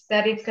it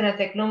that it's gonna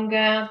take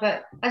longer.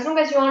 But as long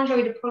as you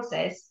enjoy the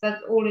process,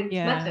 that's all it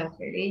Yeah. matters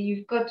really.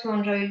 You've got to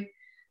enjoy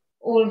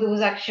all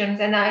those actions.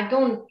 And I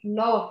don't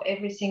love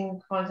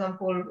everything, for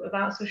example,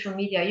 about social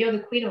media. You're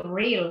the queen of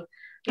real.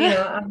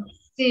 I'm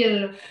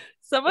still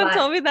Someone like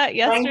told me that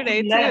trying to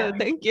yesterday too. learn.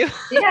 Thank you.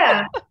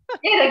 Yeah,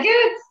 yeah, they're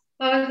good.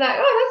 I was like,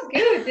 oh, that's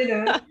good.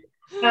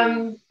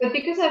 But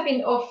because I've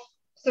been off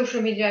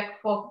social media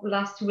for the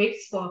last 2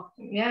 weeks, for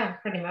yeah,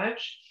 pretty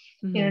much,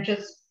 Mm-hmm.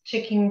 just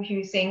checking a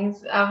few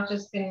things. I've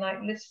just been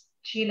like, let's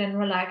chill and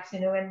relax,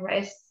 and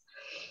rest.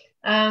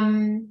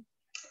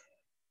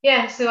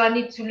 Yeah, so I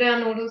need to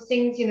learn all those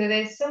things.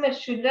 There's so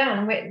much to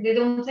learn. They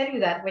don't tell you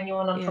that when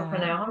you're an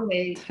entrepreneur.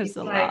 There's It's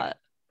a like lot.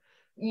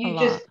 you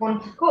just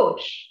want to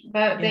coach,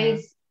 but Yeah.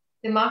 there's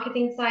the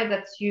marketing side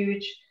that's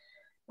huge.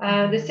 The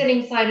Mm-hmm.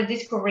 selling side, the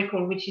discovery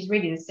call, which is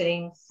really the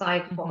selling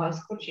side for us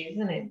coaches,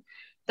 isn't it?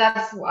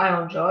 That's what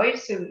I enjoy.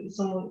 So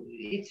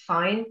it's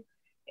fine.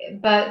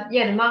 But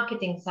yeah, the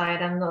marketing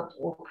side, I'm not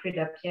all clued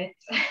up yet.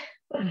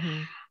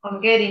 Mm-hmm.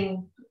 I'm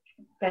getting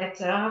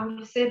better, I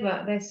would say,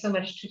 but there's so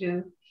much to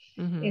do.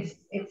 Mm-hmm.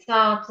 It's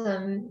hard,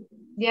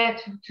 yeah,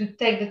 to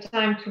take the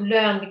time to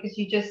learn, because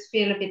you just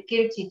feel a bit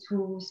guilty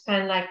to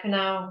spend like an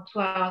hour, 2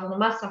 hours on a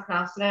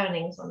masterclass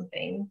learning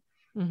something.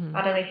 Mm-hmm.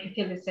 I don't know if you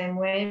feel the same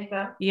way,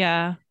 but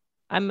Yeah.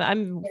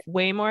 I'm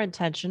way more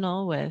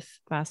intentional with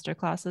master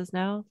classes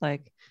now.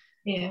 Like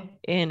yeah.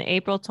 in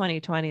April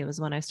 2020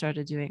 was when I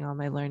started doing all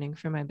my learning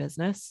for my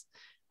business.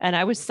 And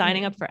I was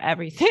signing up for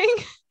everything.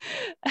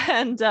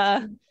 And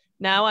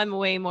now I'm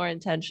way more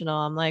intentional.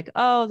 I'm like,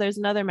 oh, there's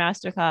another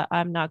master class.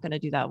 I'm not going to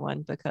do that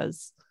one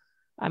because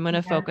I'm going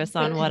to focus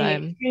on what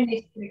I'm.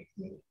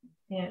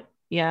 Yeah.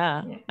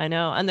 Yeah, I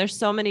know. And there's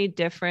so many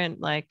different,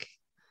 like,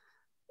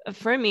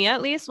 for me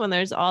at least, when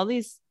there's all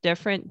these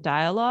different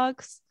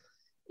dialogues,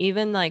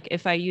 even like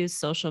if I use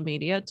social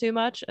media too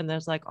much and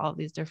there's like all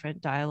these different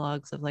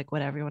dialogues of like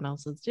what everyone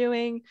else is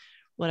doing,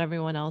 what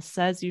everyone else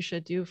says you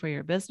should do for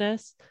your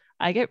business,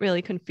 I get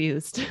really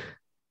confused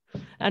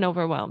and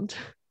overwhelmed.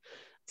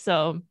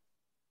 So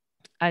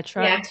I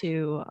try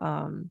to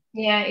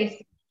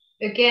it's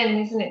again,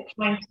 isn't it,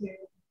 trying to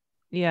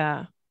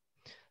yeah.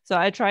 So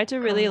I try to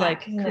really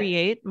back, like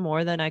create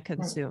more than I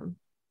consume.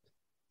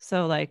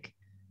 So like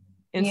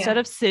instead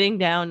of sitting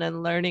down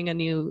and learning a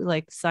new,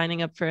 like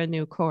signing up for a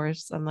new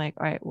course, I'm like,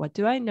 all right, what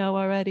do I know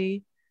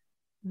already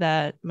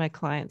that my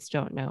clients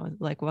don't know?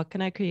 Like, what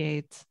can I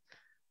create?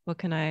 What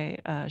can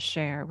I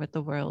share with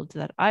the world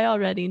that I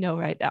already know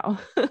right now?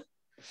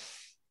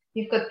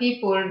 You've got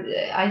people,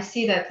 I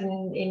see that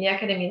in the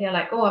academy, they're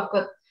like,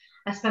 oh,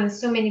 I spent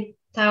so many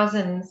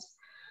thousands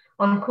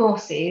on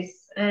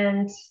courses,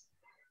 and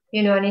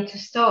I need to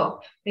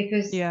stop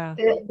because they're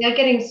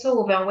getting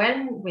so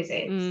overwhelmed with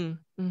it.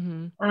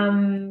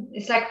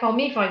 It's like for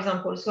me, for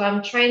example, so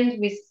I'm trained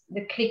with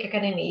the Click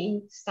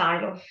Academy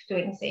style of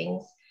doing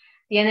things.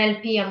 The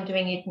NLP, I'm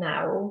doing it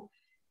now.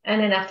 And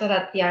then after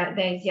that,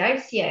 there is the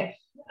ICF.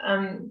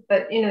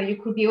 But you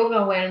could be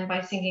overwhelmed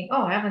by thinking,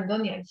 oh, I haven't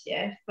done the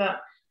ICF.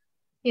 But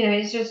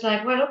it's just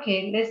like, well,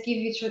 okay, let's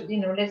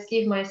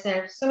give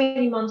myself so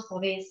many months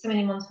for this, so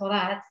many months for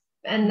that.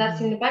 And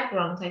that's in the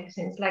background type of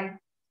things, like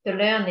the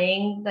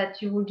learning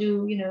that you will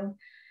do,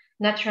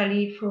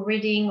 naturally through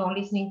reading or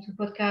listening to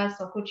podcasts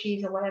or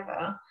coaches or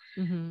whatever.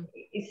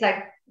 It's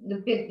like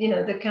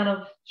the kind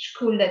of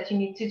school that you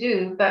need to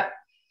do. But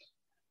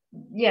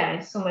yeah,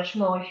 it's so much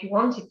more if you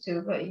wanted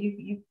to, but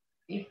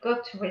you've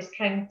got to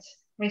restrict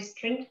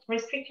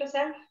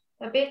yourself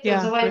a bit.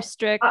 Otherwise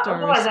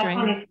I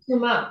find it too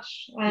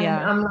much, and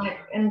I'm like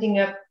ending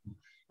up,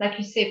 like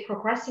you say,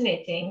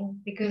 procrastinating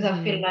because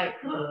I feel like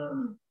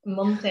a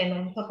mountain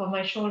on top of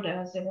my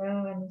shoulders,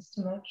 and it's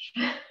too much.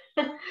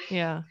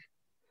 Yeah.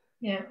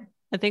 Yeah.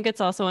 I think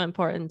it's also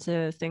important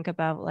to think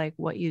about like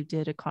what you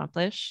did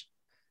accomplish,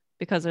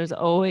 because there's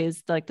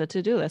always like the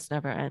to-do list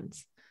never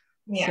ends.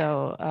 Yeah.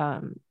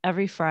 So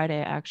every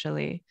Friday,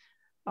 actually,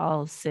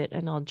 I'll sit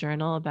and I'll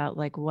journal about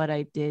like what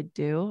I did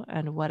do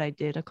and what I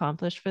did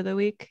accomplish for the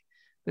week,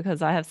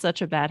 because I have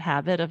such a bad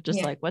habit of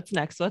just like, what's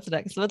next?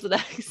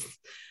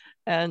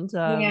 And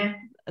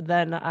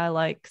then I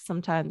like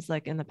sometimes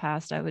like in the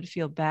past, I would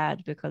feel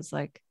bad because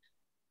like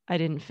I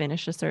didn't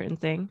finish a certain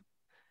thing.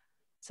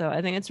 So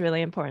I think it's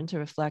really important to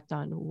reflect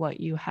on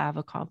what you have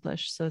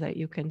accomplished so that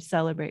you can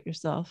celebrate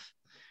yourself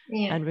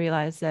and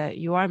realize that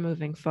you are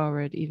moving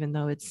forward, even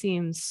though it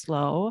seems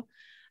slow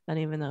and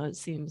even though it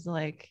seems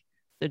like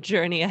the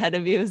journey ahead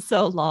of you is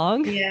so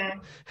long. Yeah.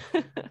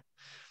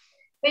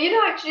 But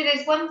actually,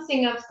 there's one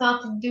thing I've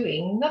started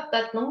doing not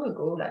that long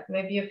ago, like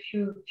maybe a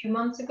few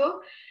months ago,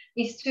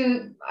 is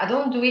I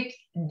don't do it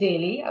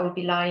daily. I would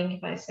be lying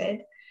if I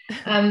said.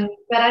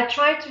 But I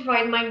try to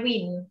write my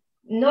win,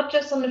 not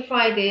just on the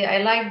Friday. I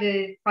like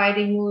the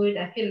Friday mood.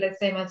 I feel the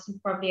same as you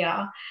probably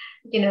are,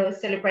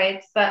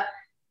 celebrate. But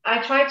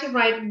I try to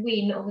write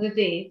win of the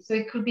day. So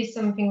it could be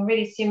something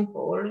really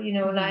simple,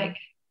 like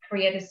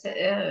create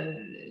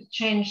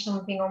change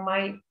something on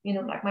my,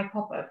 like my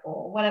pop-up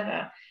or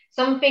whatever.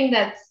 Something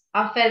that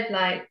I felt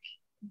like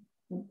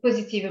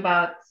positive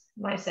about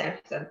myself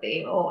that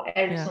day, or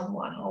help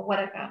someone or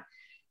whatever,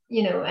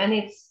 and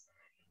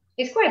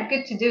it's quite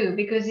good to do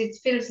because it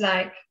feels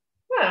like,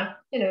 well,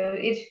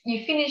 if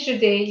you finish your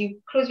day,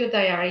 you close your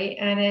diary,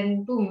 and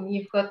then boom,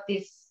 you've got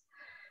this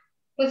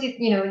positive,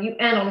 you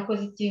end on a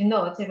positive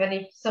note, even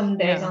if some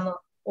days are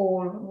not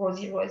all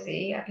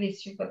rosy, at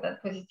least you've got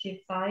that positive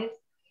side.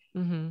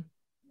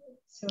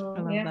 So I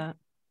love that.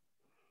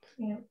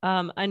 Yeah.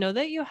 I know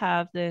that you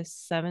have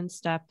this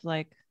 7-step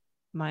like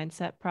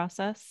mindset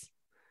process.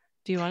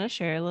 Do you want to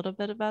share a little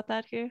bit about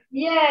that here?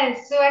 Yeah,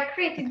 so I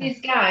created this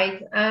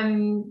guide.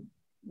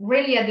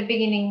 really at the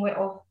beginning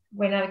of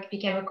when I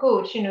became a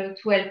coach, you know,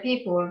 to help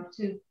people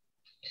to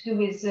do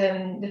with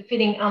the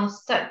feeling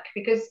unstuck,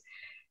 because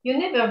you're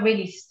never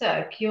really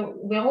stuck.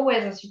 We're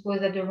always, I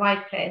suppose, at the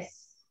right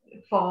place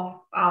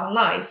for our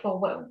life, for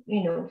what,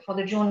 you know, for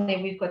the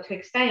journey we've got to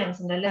experience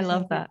and the I lessons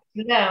love that.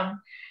 we learn.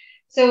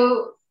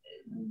 So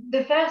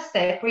the first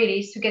step really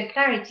is to get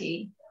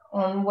clarity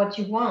on what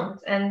you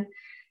want. And,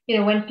 you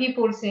know, when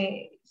people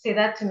say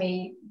that to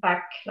me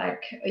back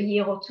like a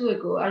year or two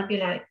ago, I'll be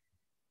like,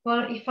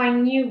 well, if I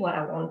knew what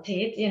I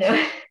wanted, you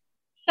know,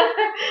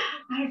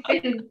 I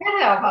feel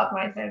better about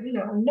myself, you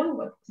know, I know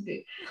what to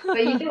do.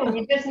 But you don't,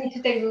 you just need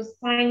to take those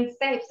tiny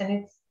steps,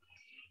 and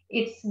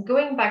it's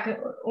going back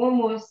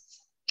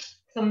almost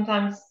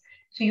sometimes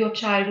to your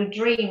childhood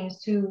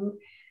dreams, to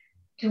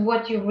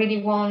what you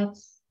really want,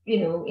 you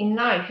know, in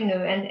life, you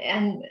know.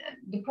 And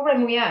the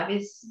problem we have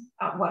is,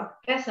 well,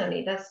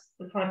 personally, that's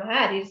the problem I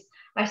had, is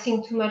I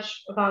think too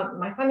much about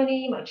my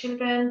family, my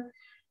children,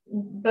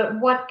 but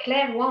what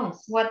Claire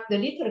wants, what the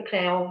little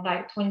Claire of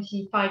like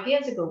 25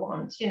 years ago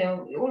wants, you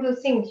know, all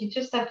those things, you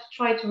just have to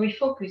try to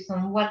refocus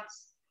on what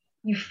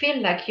you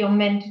feel like you're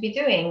meant to be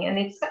doing. And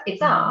it's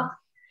hard,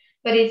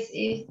 but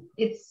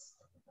it's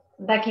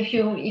like if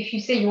you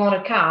say you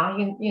want a car,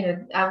 you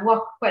know, I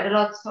work quite a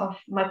lot of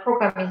my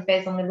program is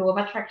based on the law of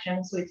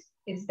attraction, so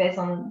it's based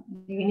on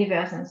the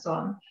universe and so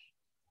on.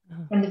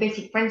 And the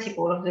basic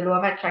principle of the law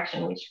of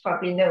attraction, which you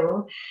probably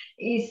know,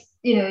 is,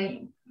 you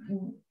know,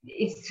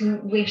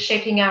 we're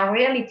shaping our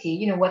reality,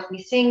 you know, what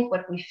we think,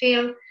 what we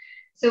feel.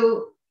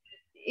 So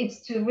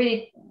it's to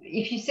really,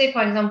 if you say,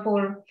 for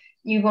example,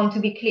 you want to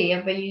be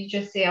clear, but you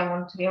just say, I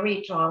want to be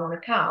rich or I want a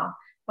car,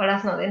 well,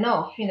 that's not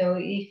enough. You know,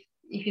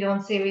 if you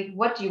don't say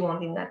what do you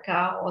want in that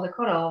car, or the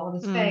color, or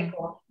the spec,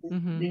 or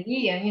the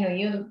year, you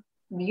know,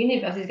 the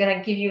universe is going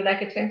to give you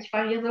like a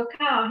 25-year-old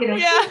car, you know,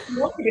 yeah. you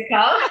want a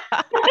car.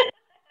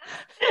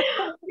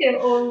 You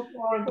know,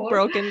 or a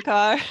broken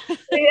car.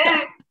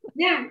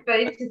 yeah, but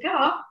it's a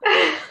car.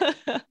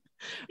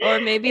 Or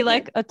maybe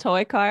like a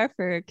toy car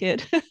for a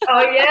kid.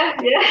 Oh yeah,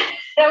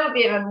 that would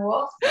be even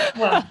worse.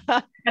 Well,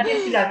 I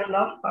did still have a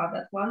laugh about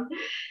that one.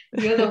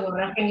 The other one,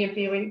 I think you'd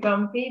be really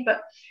grumpy,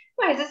 but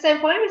well, it's the same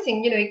for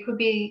everything. You know, it could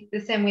be the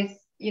same with,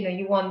 you know,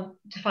 you want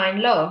to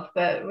find love,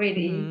 but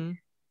really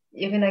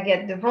you're gonna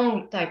get the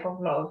wrong type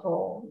of love,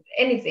 or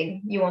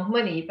anything. You want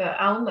money, but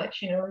how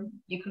much? You know,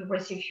 you could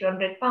receive a few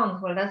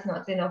 £100. Well, that's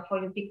not enough for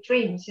your big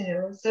dreams, you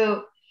know.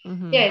 So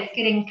yeah, it's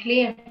getting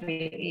clear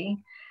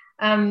really.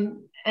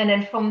 And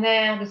then from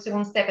there, the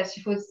second step, I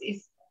suppose,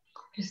 is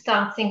to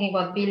start thinking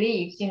about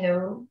beliefs, you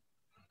know,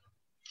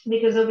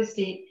 because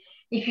obviously,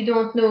 if you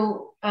don't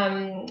know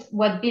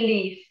what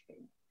belief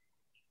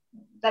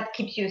that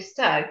keeps you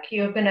stuck,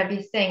 you're going to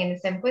be staying in the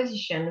same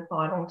position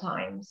for a long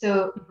time.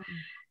 So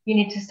you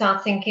need to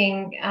start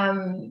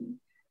thinking,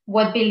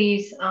 what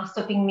beliefs are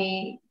stopping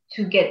me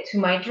to get to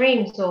my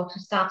dreams, or to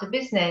start a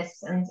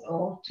business,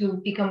 or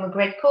to become a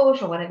great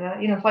coach or whatever.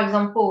 You know, for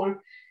example,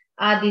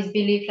 this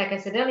belief, like I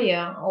said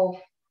earlier, of,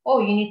 oh,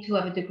 you need to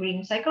have a degree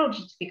in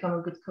psychology to become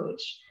a good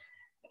coach,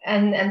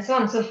 and so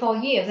on. So for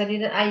years,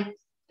 I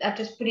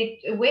just put it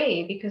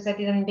away because I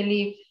didn't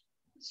believe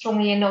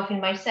strongly enough in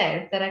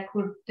myself that I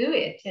could do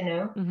it, you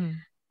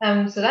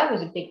know. So that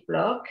was a big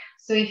block.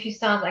 So if you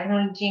start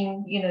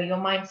acknowledging, you know, your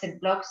mindset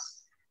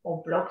blocks,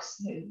 or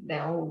blocks,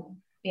 they're all,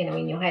 you know,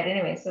 in your head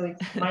anyway, so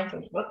it's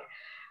mindset block.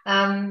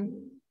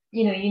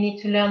 You know, you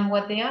need to learn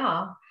what they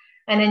are,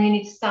 and then you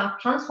need to start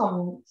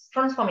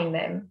transforming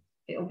them,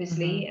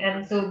 obviously.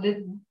 And so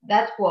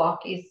that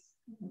work is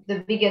the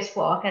biggest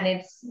work, and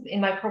it's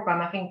in my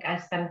program. I think I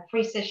spent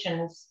 3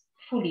 sessions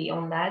fully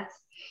on that.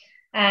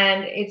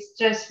 And it's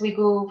just, we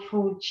go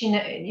through,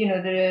 you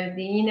know,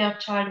 the inner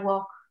child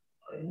work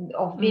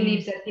of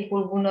beliefs that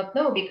people will not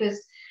know. Because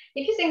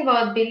if you think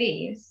about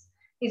beliefs,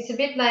 it's a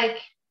bit like,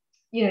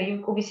 you know,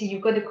 you've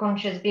got the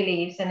conscious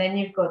beliefs, and then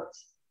you've got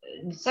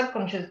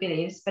subconscious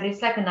beliefs, but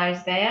it's like an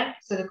iceberg.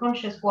 So the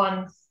conscious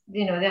ones,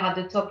 you know, they're at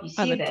the top, you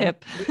see them.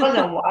 Tip. The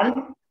other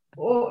one,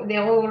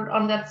 they're all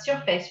on that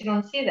surface, you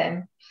don't see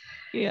them.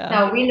 Yeah.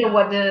 Now we know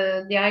what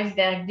the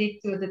iceberg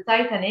did to the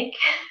Titanic.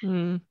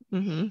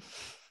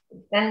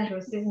 It's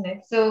dangerous, isn't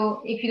it?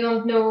 So if you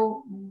don't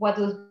know what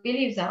those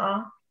beliefs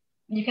are,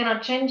 you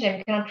cannot change them,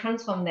 you cannot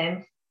transform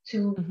them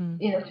to,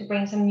 you know, to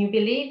bring some new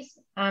beliefs.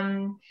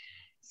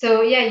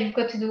 So yeah, you've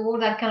got to do all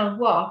that kind of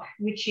work,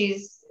 which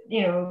is,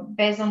 you know,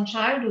 based on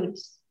childhood,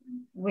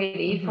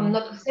 really. From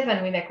 0 to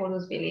 7, we make all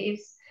those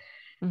beliefs.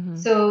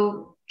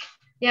 So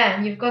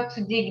yeah, you've got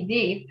to dig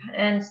deep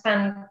and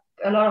spend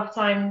a lot of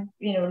time,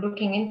 you know,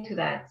 looking into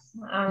that.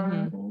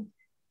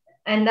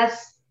 And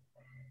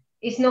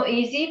it's not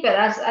easy, but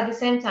at the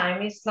same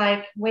time, it's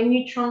like when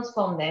you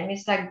transform them,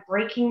 it's like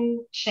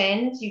breaking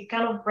chains. You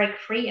kind of break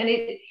free, and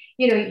it,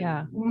 you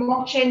know,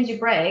 more chains you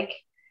break,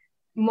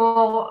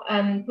 more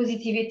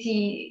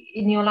positivity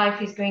in your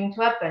life is going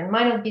to happen.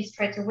 Might not be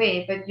straight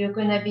away, but you're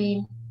going to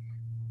be,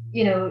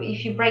 you know,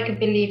 if you break a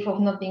belief of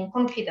not being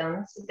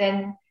confident,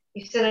 then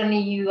if suddenly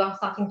you are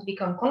starting to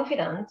become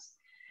confident,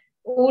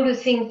 all the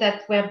things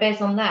that were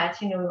based on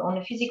that, on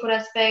the physical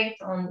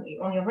aspect, on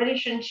your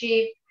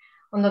relationship,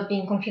 on not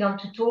being confident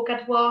to talk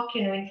at work,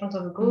 in front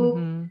of a group.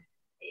 Mm-hmm.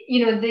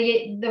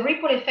 The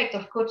ripple effect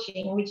of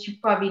coaching, which you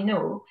probably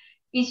know,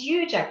 is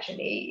huge.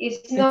 Actually,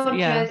 it's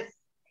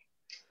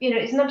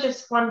not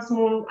just one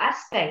small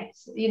aspect.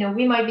 We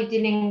might be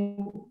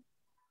dealing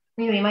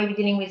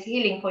with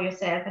healing for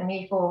yourself, and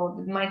me for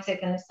the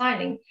mindset and the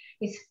styling.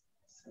 It's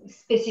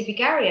specific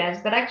areas,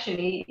 but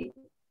actually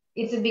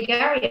it's a big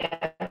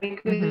area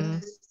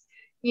because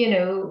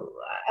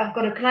I've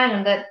got a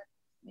client that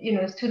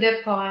stood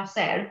up for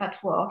herself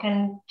at work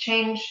and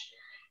changed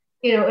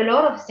a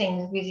lot of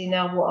things within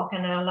her work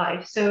and her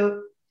life.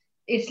 So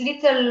it's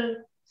little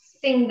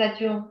thing that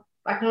you're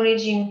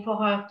acknowledging for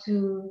her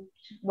to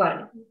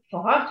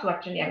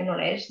actually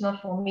acknowledge,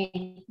 not for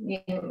me.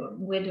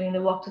 We're doing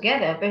the work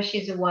together, but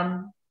she's the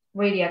one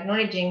really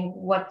acknowledging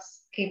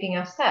what's keeping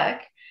her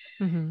stuck.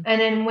 Mm-hmm.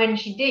 And then when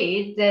she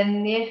did,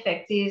 then the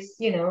effect is,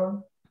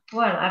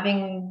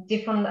 having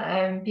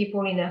different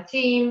people in her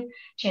team,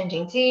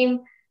 changing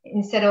team,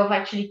 instead of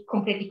actually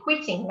completely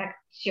quitting, like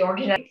she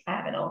originally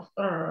had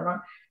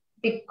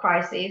big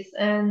crisis.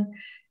 And,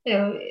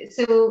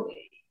 so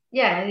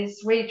yeah,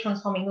 it's really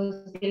transforming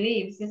those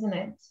beliefs, isn't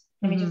it?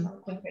 Let me just have a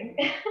quick drink.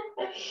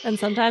 And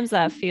sometimes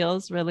that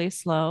feels really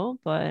slow,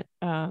 but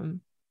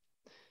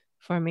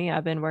for me,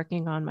 I've been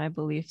working on my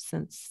beliefs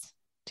since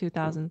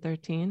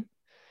 2013.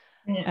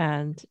 Yeah.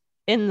 And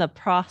in the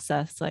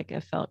process, like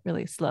it felt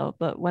really slow.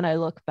 But when I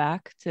look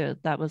back to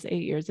that was 8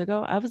 years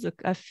ago,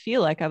 I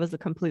feel like I was a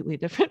completely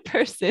different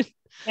person.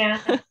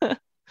 Yeah.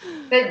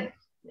 But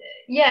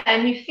yeah,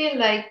 and you feel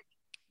like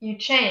you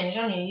change,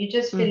 don't you? You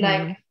just feel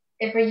like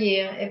every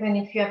year, even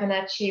if you haven't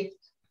achieved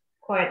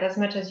quite as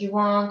much as you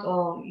want,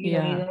 or you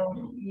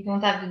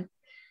don't have the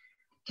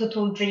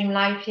total dream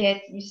life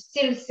yet, you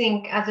still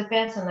think as a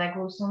person I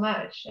grow so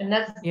much, and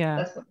that's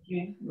what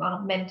you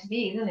are meant to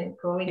be, isn't it?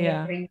 Growing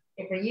every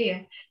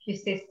year. If you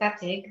stay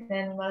static,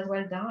 then you might as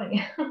well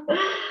die.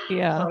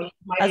 Sorry,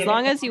 as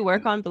long as you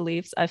work on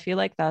beliefs, I feel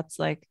like that's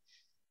like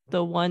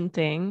the one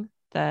thing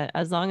that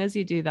as long as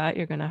you do that,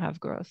 you're gonna have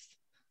growth.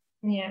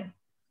 Yeah.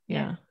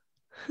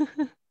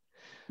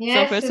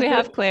 So first we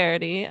have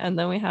clarity, and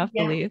then we have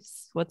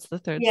beliefs. What's the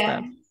third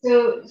step?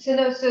 So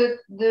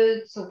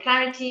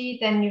clarity,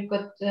 then you've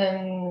got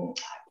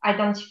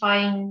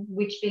identifying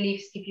which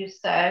beliefs keep you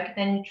stuck,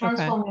 then you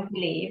transform your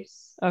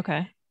beliefs.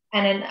 Okay.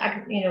 And then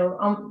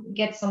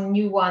get some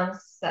new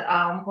ones that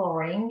are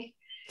empowering.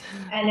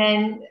 And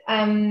then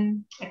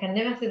I can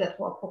never say that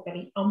word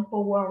properly.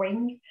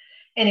 Empowering.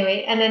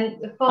 Anyway, and then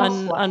the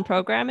fourth one.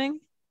 Unprogramming?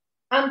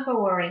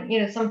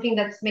 Empowering, something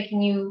that's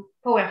making you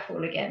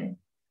powerful again.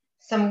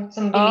 Some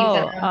beliefs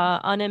that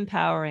are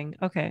unempowering.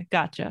 Okay,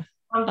 gotcha.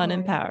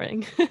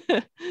 Unempowering.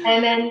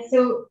 And then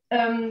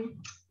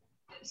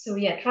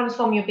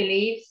transform your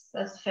beliefs.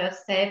 That's the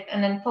first step.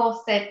 And then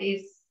fourth step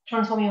is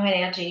transform your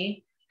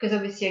energy, because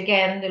obviously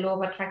again the law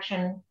of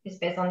attraction is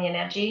based on the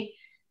energy,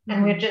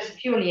 and we're just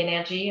purely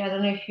energy. I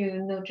don't know if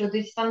you know Joe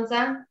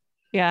Dispenza.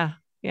 Yeah,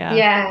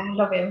 I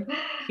love him.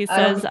 He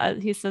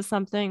says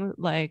something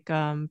like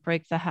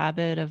break the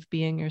habit of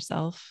being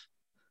yourself.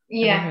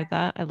 Yeah, have you heard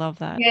that? I love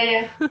that.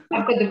 Yeah.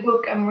 I've got the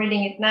book, I'm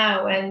reading it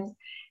now, and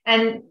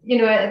at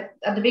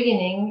the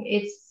beginning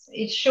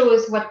it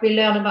shows what we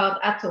learn about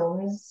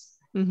atoms,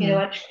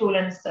 at school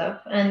and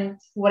stuff, and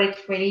what it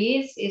really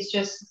is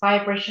just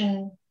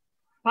vibration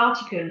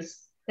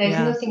particles. There's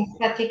nothing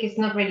static. It's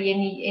not really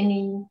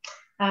any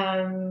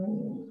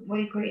what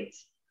do you call it,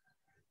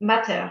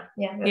 matter.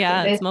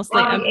 It's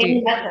mostly empty.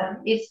 Any matter.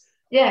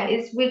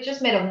 We're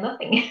just made of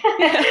nothing.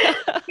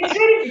 It's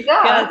really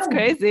bizarre. It's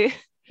crazy.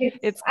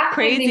 It's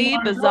crazy,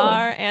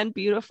 bizarre, and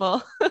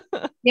beautiful. So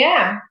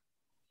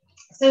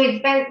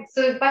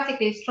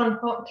basically it's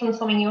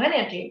transforming your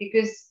energy,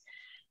 because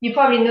you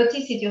probably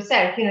notice it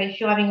yourself. If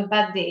you're having a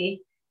bad day,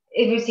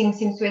 everything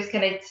seems to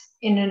escalate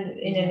in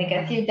a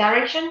negative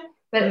direction.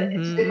 But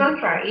to the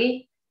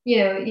contrary,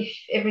 if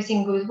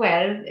everything goes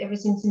well,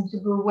 everything seems to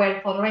go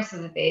well for the rest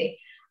of the day.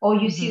 Or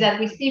you see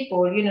that with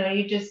people,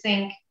 you just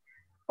think,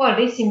 well,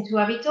 they seem to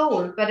have it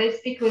all, but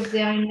it's because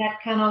they're in that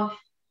kind of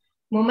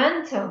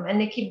momentum and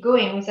they keep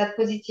going with that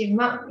positive,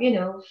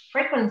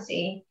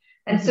 frequency.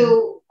 And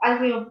so as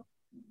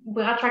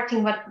we're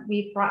attracting what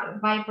we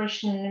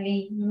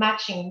vibrationally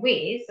matching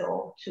with,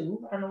 or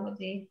to, I don't know what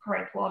the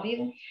correct word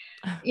is.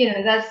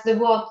 That's the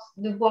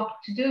work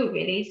to do,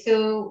 really.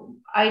 So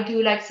I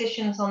do like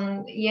sessions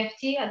on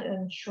EFT.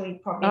 I'm sure you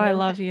probably know. I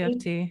love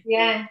EFT.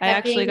 Yeah. I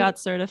actually got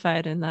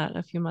certified in that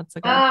a few months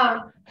ago.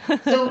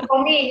 So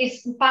for me,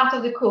 it's part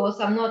of the course.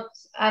 I've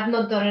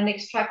not done an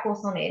extra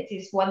course on it.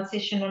 It's one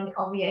session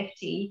of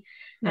EFT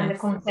and the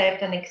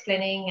concept and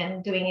explaining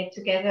and doing it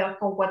together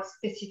for what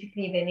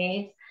specifically they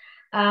need.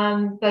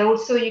 But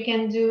also you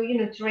can do,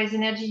 to raise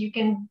energy, you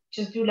can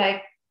just do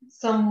like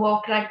some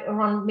work like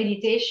around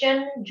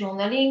meditation,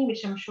 journaling,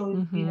 which I'm sure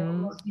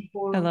most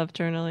people I love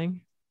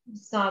journaling.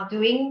 Start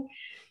doing.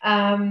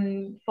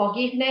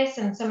 Forgiveness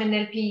and some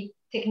NLP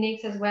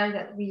techniques as well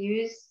that we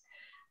use.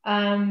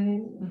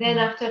 Then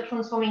after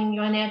transforming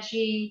your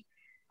energy,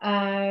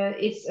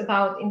 it's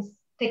about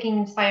taking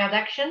inspired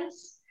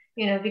actions,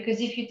 because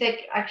if you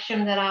take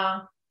action that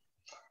are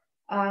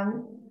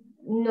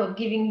not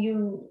giving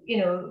you,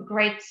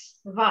 great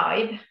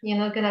vibe, you're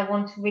not going to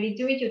want to really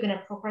do it. You're going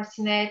to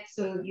procrastinate.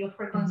 So your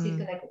frequency is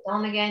going to go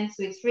down again.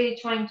 So it's really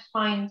trying to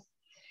find,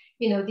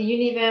 the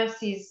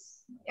universe is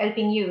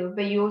helping you,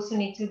 but you also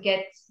need to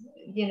get,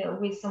 you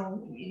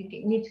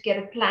need to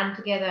get a plan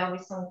together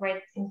with some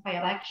great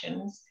inspired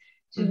actions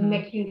to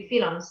make you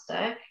feel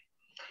unstuck.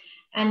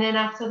 And then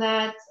after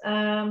that,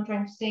 I'm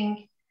trying to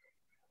think,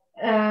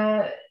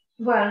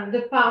 well,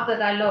 the part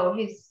that I love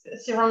is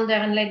surrender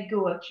and let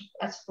go,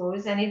 I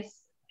suppose. And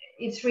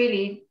it's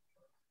really,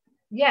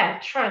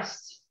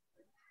 trust.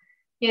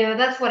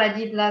 That's what I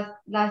did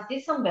last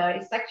December.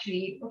 It's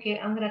actually, okay,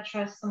 I'm going to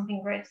trust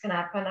something great's going to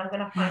happen. I'm going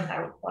to find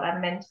out what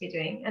I'm meant to be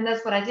doing. And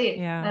that's what I did.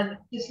 And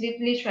just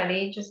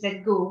literally just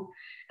let go.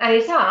 And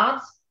it's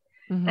hard.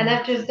 And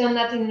I've just done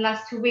that in the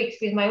last 2 weeks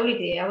with my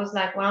holiday. I was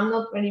like, well, I'm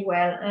not really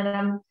well. And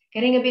I'm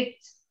getting a bit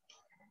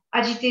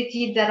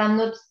agitated that I'm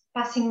not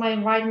passing my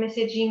right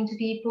messaging to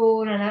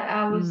people. And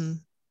I was,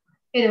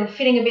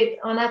 feeling a bit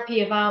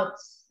unhappy about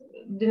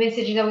the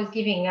messages I was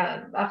giving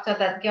after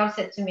that girl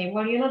said to me,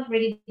 well, you're not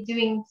really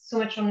doing so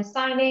much on the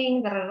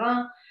styling,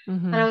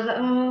 And I was like,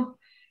 oh.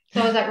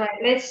 So I was like, right,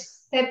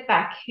 let's step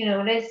back,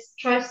 let's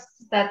trust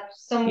that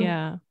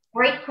some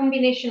great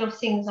combination of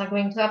things are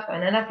going to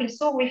happen. And I feel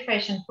so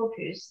refreshed and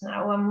focused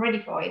now. I'm ready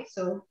for it.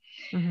 So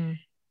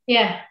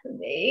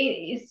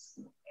it's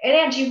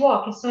energy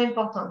work is so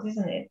important,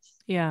 isn't it?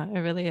 Yeah, it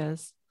really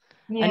is.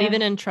 And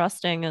even in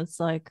trusting, it's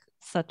like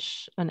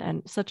such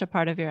a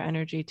part of your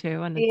energy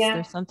too. And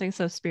there's something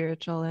so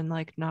spiritual in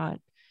like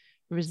not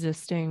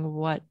resisting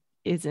what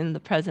is in the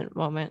present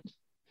moment.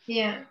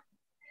 Yeah.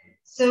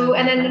 So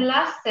and then the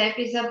last step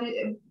is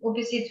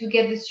obviously to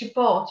get the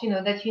support,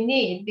 that you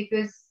need,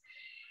 because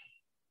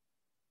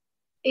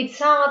it's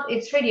hard.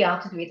 It's really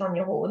hard to do it on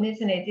your own,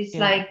 isn't it? It's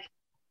like,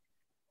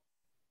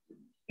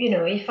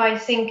 if I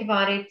think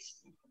about it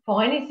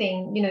for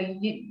anything,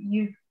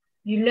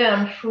 you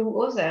learn through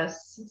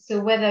others. So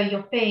whether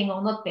you're paying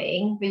or not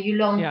paying, but you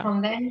learn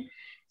from them.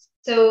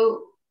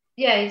 So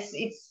it's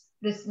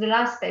the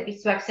last step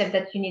is to accept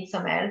that you need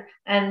some help.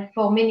 And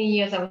for many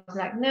years I was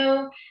like,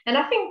 no. And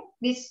I think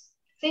this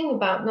thing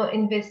about not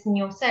investing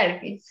in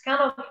yourself, it's kind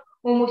of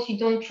almost you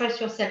don't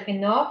trust yourself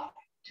enough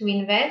to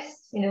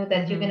invest,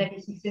 that you're going to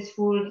be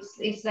successful.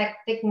 It's like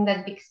taking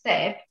that big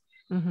step.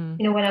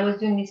 When I was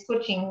doing this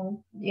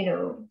coaching,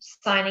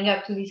 signing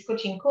up to this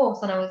coaching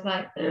course, and I was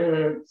like,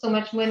 so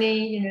much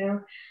money,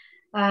 do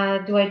I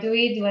do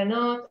it? Do I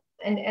not?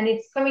 And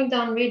it's coming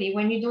down really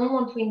when you don't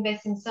want to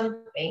invest in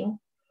something,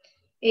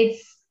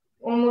 it's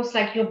almost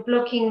like you're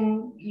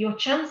blocking your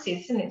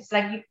chances, and it's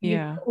like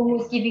you're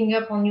almost giving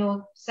up on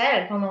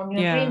yourself and on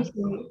your dreams.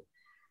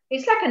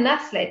 It's like an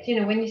athlete,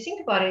 when you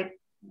think about it,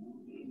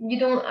 you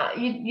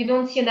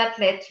don't see an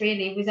athlete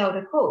really without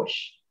a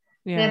coach.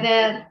 They're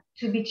there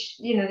to be,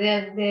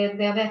 they're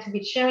there to be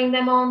cheering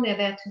them on. They're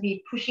there to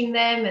be pushing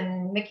them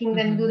and making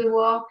them do the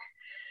work.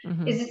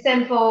 It's the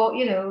same for,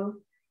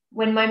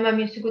 when my mom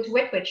used to go to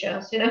Weight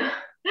Watchers,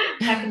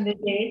 back in the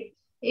day.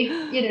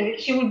 If,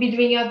 she would be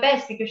doing her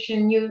best because she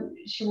knew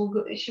she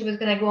was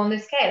going to go on the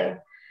scale.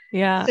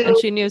 Yeah. So, and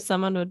she knew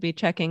someone would be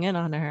checking in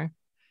on her.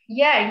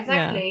 Yeah,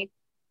 exactly.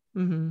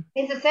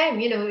 It's the same,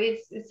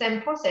 it's the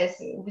same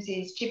process.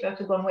 Obviously, it's cheaper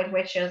to go on Weight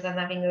Watchers than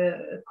having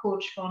a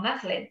coach for an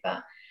athlete,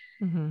 but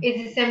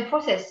it's the same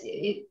process.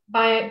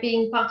 By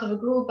being part of a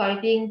group,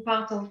 by being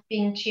part of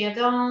being cheered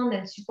on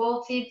and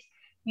supported,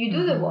 you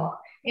do the work.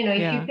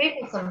 If you pay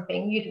for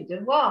something, you do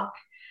the work.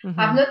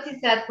 I've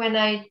noticed that when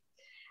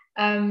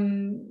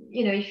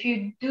if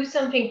you do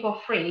something for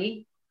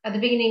free, at the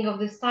beginning of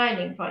the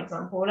styling, for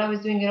example, I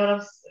was doing a lot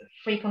of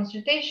free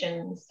consultation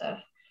and stuff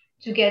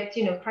to get,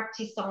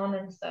 practice on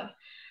and stuff.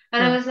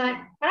 And I was like,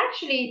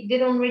 actually, they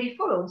don't really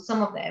follow.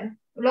 Some of them,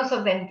 lots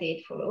of them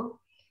did follow,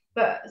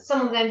 but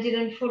some of them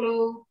didn't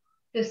follow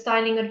the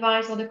styling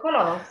advice or the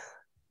colors.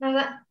 And I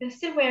was like, they're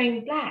still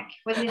wearing black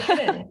when they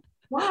shouldn't.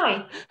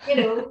 Why?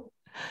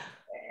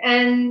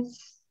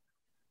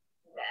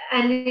 And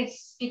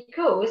it's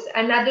because,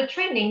 and at the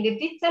training, they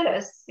did tell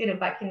us,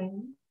 back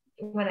in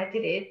when I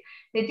did it,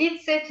 they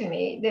did say to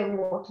me, they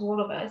were to all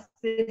of us,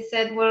 they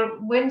said, well,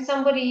 when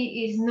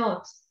somebody is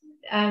not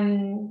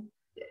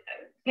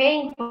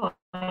paying for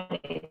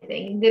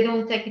anything, they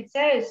don't take it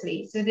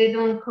seriously, so they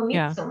don't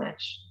commit so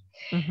much.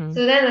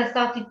 So then I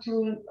started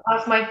to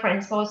ask my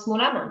friends for small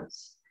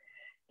amounts,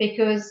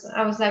 because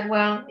I was like,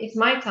 well, it's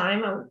my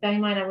time. Bear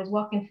in mind, I was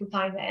working full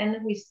time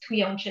then with 2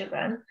 young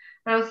children.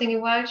 And I was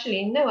thinking, well,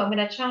 actually, no, I'm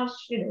going to charge,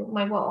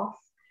 my worth.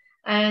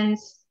 And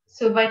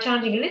so by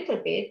charging a little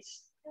bit,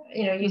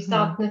 you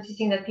start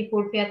noticing that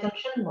people pay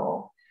attention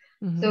more.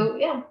 So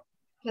yeah,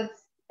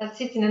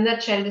 that's it in a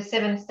nutshell, the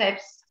 7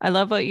 steps. I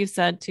love what you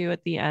said too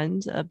at the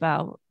end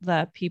about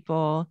that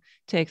people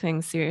take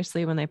things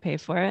seriously when they pay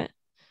for it.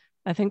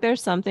 I think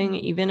there's something,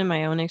 even in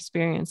my own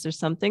experience, there's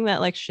something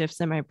that like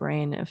shifts in my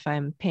brain if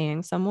I'm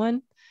paying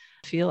someone.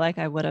 I feel like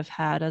I would have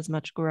had as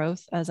much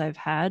growth as I've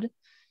had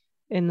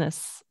in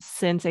this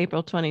since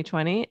April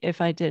 2020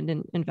 if I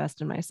didn't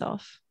invest in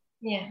myself.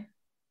 Yeah.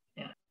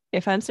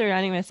 If I'm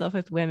surrounding myself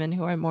with women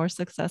who are more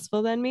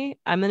successful than me,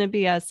 I'm going to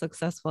be as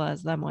successful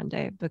as them one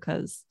day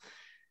because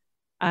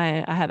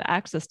I have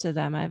access to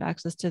them. I have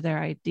access to their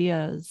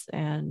ideas.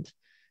 And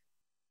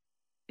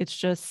it's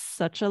just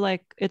such a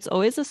it's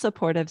always a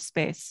supportive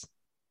space.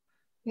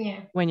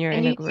 Yeah. When you're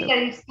and in a you group. see that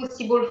it's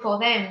possible for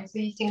them. So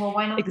you think, well,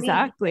 why not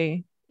Exactly.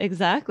 me?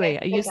 Exactly.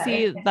 Yeah, You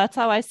see, that's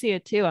how I see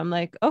it too. I'm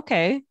like,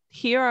 okay,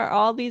 here are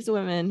all these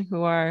women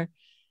who are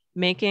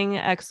making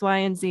X, Y,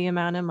 and Z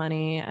amount of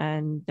money,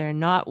 and they're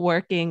not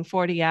working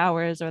 40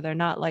 hours or they're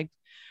not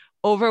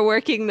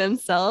overworking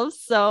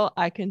themselves. So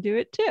I can do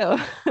it too.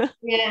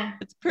 Yeah.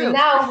 It's proof. So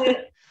now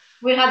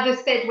we're at the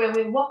stage where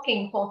we're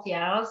working 40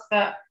 hours,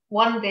 but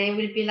one day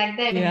we'll be like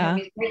them, Yeah.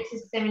 with great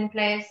system in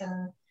place.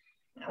 And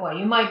well,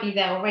 you might be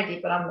there already,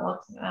 but I'm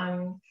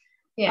not.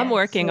 I'm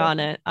working on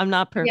it. I'm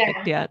not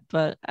perfect yet,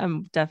 but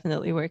I'm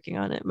definitely working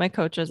on it. My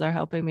coaches are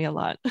helping me a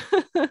lot.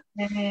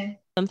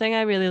 Something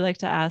I really like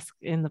to ask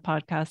in the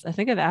podcast, I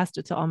think I've asked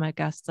it to all my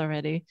guests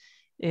already,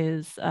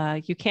 is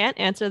you can't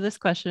answer this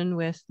question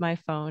with my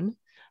phone,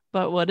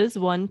 but what is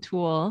one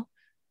tool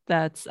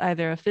that's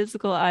either a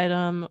physical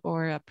item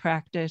or a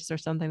practice or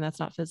something that's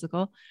not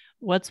physical?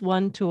 What's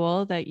one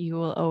tool that you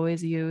will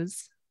always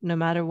use no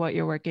matter what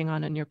you're working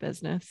on in your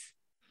business?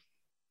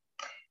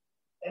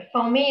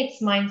 For me,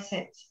 it's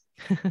mindset.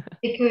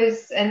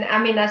 Because, and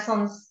I mean, that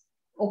sounds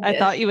obvious. I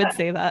thought you would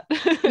say that.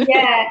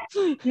 Yeah.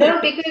 No,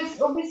 because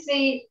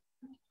obviously,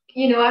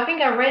 I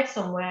think I read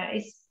somewhere,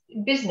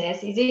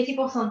 business is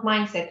 80%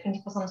 mindset,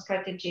 20%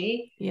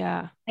 strategy.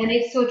 Yeah. And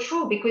it's so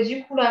true, because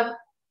you could have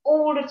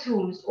all the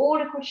tools, all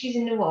the coaches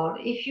in the world.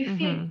 If you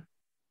feel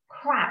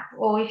crap,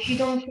 or if you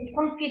don't feel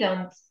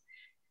confident,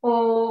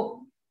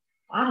 or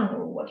I don't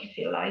know what you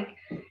feel like,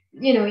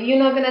 you're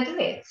not going to do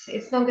it.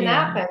 It's not going to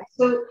happen.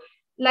 So,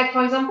 like,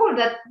 for example,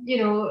 that,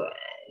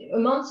 a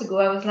month ago,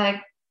 I was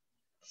like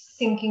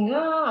thinking,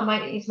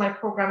 is my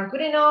program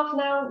good enough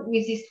now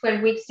with these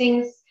 12-week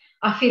things?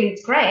 I feel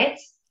it's great,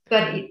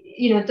 but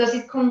does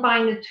it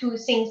combine the two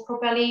things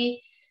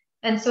properly,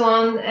 and so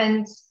on?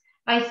 And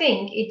I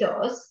think it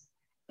does,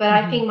 but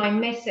I think my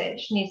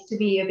message needs to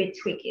be a bit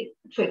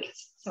tweaked.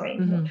 Sorry,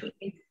 not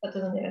tweaked. That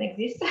doesn't even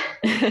exist.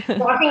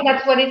 So I think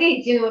that's what it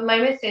is. My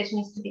message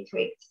needs to be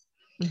tweaked.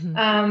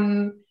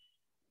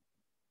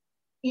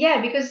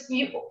 Yeah, because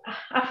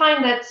I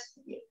find that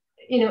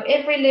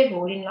every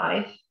level in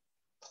life,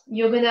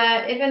 you're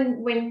gonna,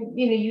 even when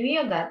you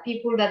hear that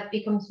people that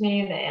becomes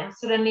millionaire,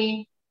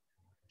 suddenly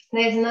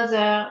there's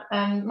another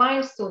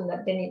milestone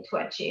that they need to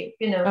achieve.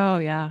 Oh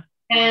yeah.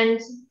 And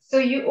so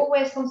you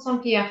always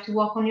constantly have to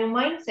work on your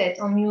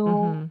mindset, on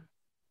your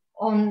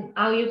on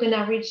how you're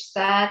gonna reach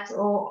that,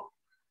 or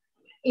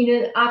in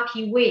a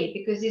happy way,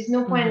 because there's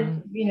no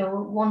point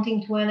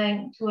wanting to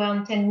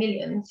earn 10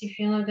 million if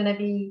you're not gonna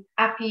be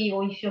happy,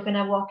 or if you're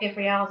gonna work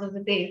every hour of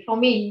the day. For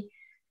me,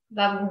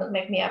 that would not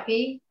make me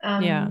happy.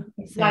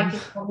 Life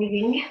is for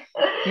living.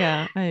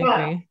 Yeah, I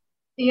agree.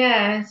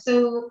 Yeah,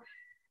 so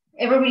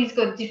everybody's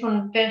got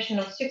different version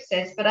of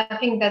success, but I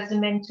think that's the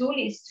main tool,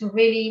 is to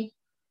really,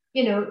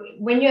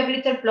 when you have a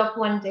little block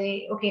one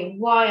day, okay,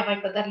 why have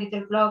I got that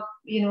little block?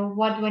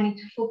 What do I need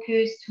to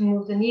focus to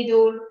move the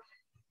needle?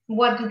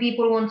 What do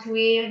people want to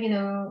hear?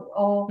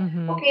 Or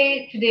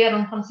okay, today I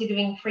don't fancy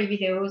doing 3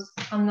 videos.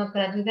 I'm not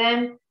gonna do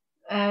them.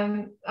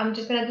 I'm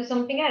just gonna do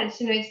something else.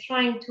 It's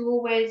trying to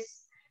always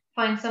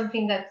find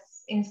something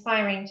that's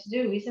inspiring to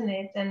do, isn't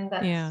it? And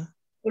that's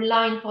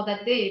aligned for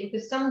that day.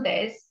 Because some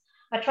days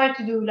I try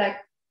to do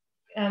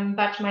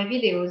batch my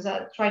videos.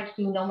 I try to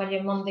do normally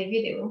a Monday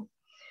video.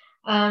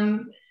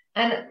 And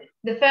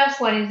the first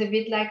one is a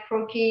bit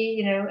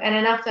croaky, and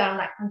then after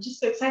I'm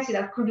just so excited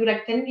I could do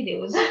 10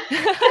 videos.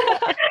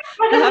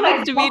 That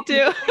happens to me too.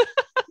 Yeah.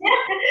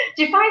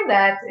 Do you find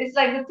that? It's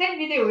the 10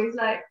 video is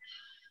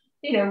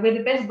with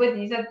the best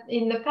buddies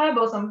in the pub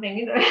or something,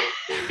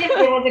 if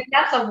there was a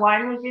glass of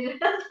wine, would be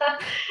just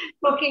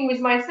talking with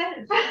myself.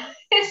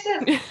 It's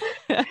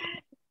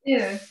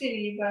just,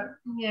 silly, but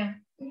yeah.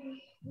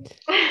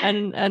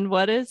 And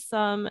what is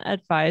some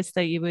advice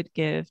that you would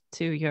give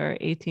to your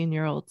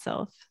 18-year-old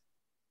self?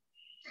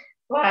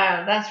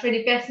 Wow, that's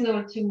really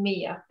personal to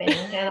me, I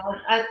think. And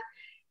I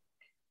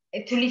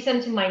to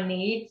listen to my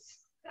needs.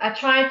 I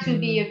try to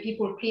be a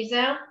people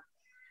pleaser,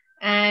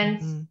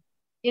 and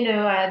I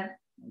had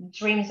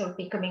dreams of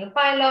becoming a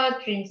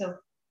pilot, dreams of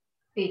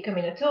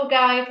becoming a tour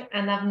guide,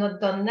 and I've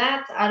not done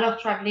that. I love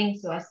traveling,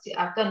 so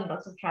I've done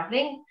lots of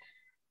traveling,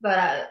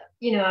 but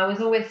I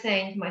was always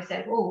saying to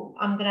myself, oh,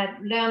 I'm gonna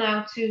learn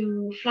how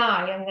to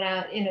fly. I'm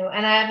gonna,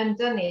 and I haven't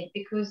done it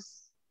because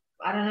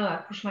I don't know. I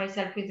push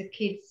myself with the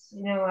kids.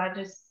 I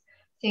just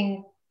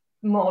think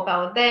more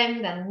about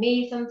them than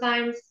me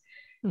sometimes.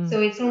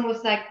 So it's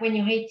almost like when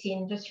you're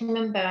 18, just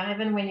remember,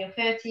 even when you're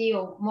 30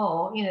 or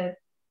more,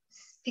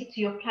 stick to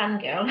your plan,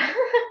 girl.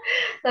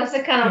 That's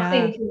the kind of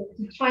thing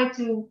to try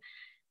to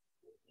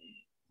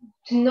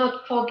to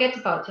not forget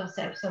about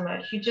yourself so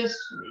much. You just,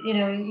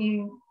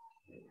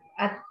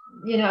 I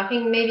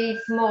think maybe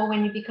it's more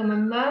when you become a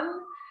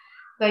mom,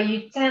 but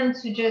you tend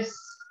to just,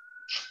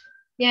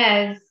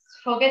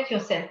 forget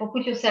yourself or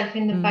put yourself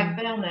in the back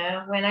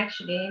burner when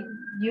actually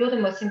you're the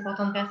most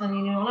important person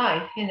in your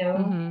life,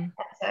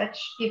 as such.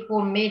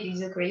 People may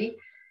disagree,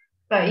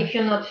 but if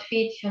you're not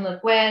fit, if you're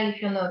not well, if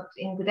you're not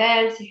in good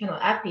health, if you're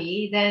not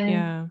happy,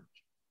 then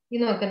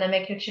you're not going to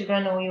make your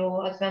children or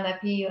your husband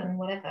happy and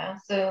whatever.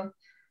 So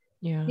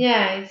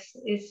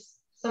it's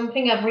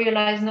something I've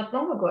realized not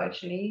long ago,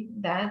 actually,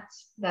 that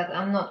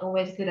I'm not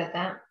always good at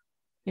that.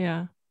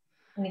 Yeah.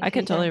 I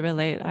can totally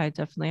relate. I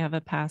definitely have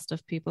a past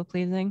of people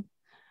pleasing.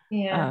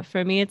 Yeah.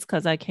 For me, it's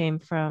because I came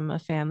from a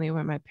family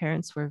where my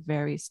parents were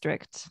very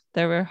strict.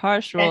 There were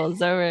harsh rules.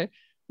 There were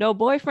no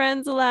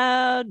boyfriends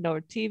allowed, no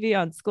TV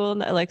on school,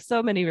 like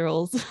so many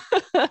rules.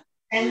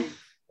 and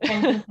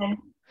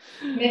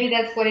maybe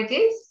that's what it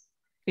is.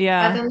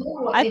 Yeah. I don't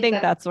know. I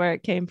think that's where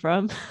it came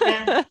from.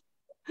 Yeah,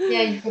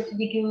 you've got to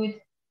be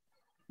good.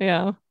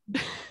 Yeah.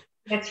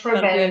 That's for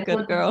better. Be a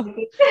good girl.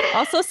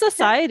 Also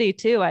society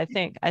too, I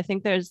think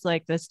there's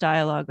like this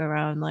dialogue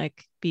around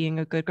like being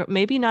a good girl.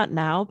 Maybe not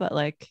now, but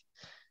like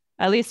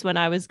at least when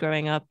I was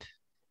growing up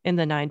in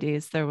the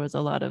 90s, there was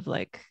a lot of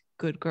like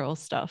good girl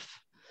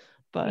stuff.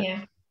 But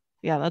yeah,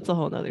 that's a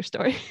whole nother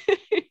story.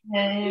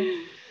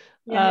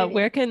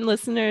 Where can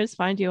listeners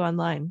find you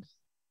online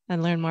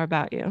and learn more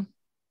about you?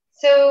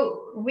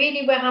 So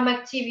really where I'm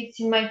active, it's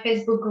in my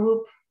Facebook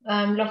group,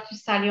 Love to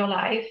Style Your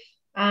Life.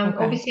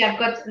 Obviously, I've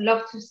got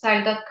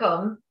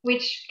lovetostyle.com,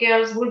 which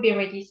girls will be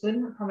ready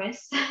soon, I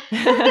promise.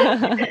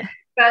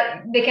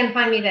 But they can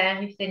find me there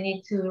if they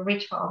need to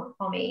reach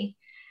for me.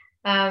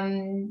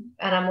 And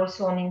I'm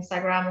also on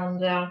Instagram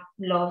under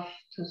Love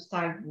to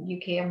Style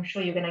UK. I'm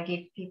sure you're going to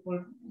give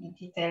people the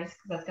details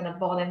because that's going to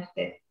bore them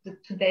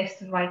to death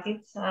to write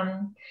it.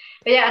 But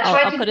yeah,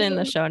 I'll put it in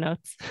the show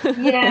notes. I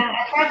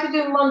try to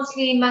do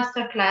monthly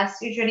masterclass,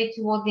 usually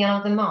towards the end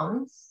of the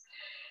month.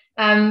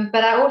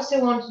 But I also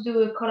want to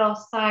do a color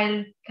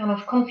style kind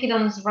of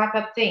confidence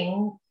wrap-up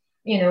thing,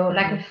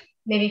 like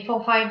maybe 4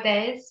 or 5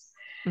 days.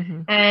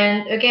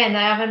 And again,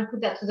 I haven't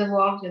put that to the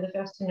world. You're the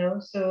first to know.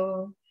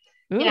 So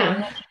I'm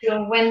not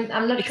sure when.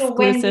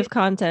 Exclusive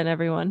content,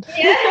 everyone.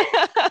 Yeah,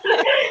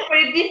 but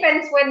it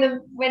depends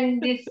when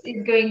this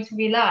is going to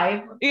be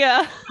live.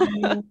 Yeah.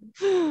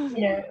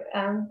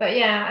 But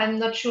yeah, I'm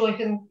not sure if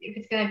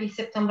it's going to be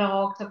September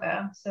or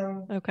October.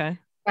 So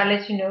I'll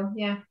let you know.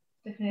 Yeah,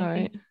 definitely. All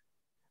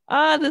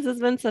right. This has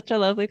been such a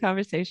lovely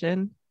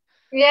conversation.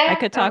 Yeah, I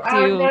could talk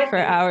to you for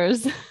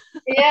hours.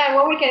 Yeah,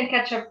 well, we can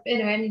catch up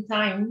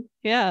anytime.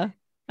 Yeah,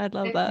 I'd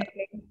love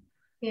definitely. That.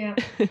 Yeah,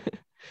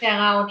 share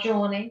our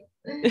journey.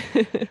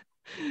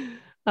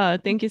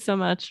 Thank you so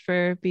much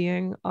for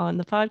being on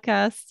the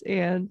podcast.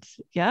 And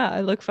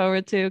I look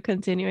forward to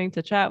continuing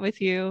to chat with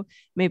you.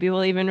 Maybe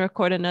we'll even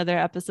record another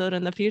episode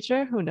in the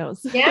future. Who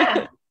knows?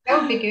 Yeah,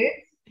 that would be good.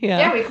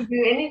 Yeah, we could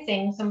do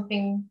anything,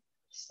 something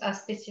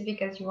as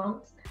specific as you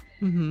want.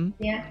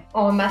 Yeah,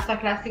 or a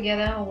masterclass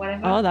together or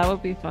whatever. Oh, that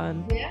would be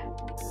fun. Yeah.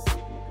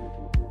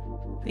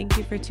 Thank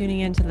you for tuning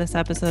into this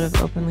episode of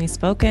Openly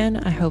Spoken.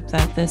 I hope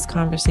that this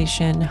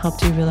conversation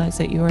helped you realize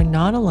that you are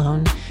not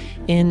alone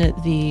in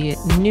the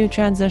new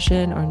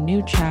transition or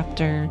new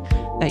chapter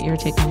that you're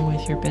taking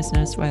with your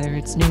business, whether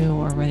it's new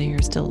or whether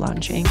you're still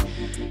launching.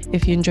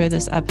 If you enjoyed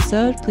this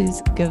episode,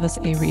 please give us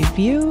a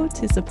review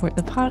to support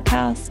the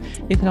podcast.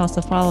 You can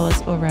also follow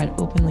us over at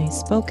Openly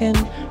Spoken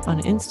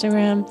on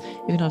Instagram.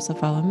 You can also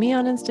follow me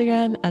on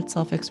Instagram at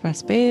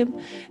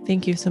selfexpressbabe.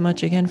 Thank you so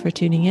much again for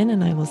tuning in,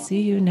 and I will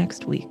see you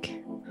next week.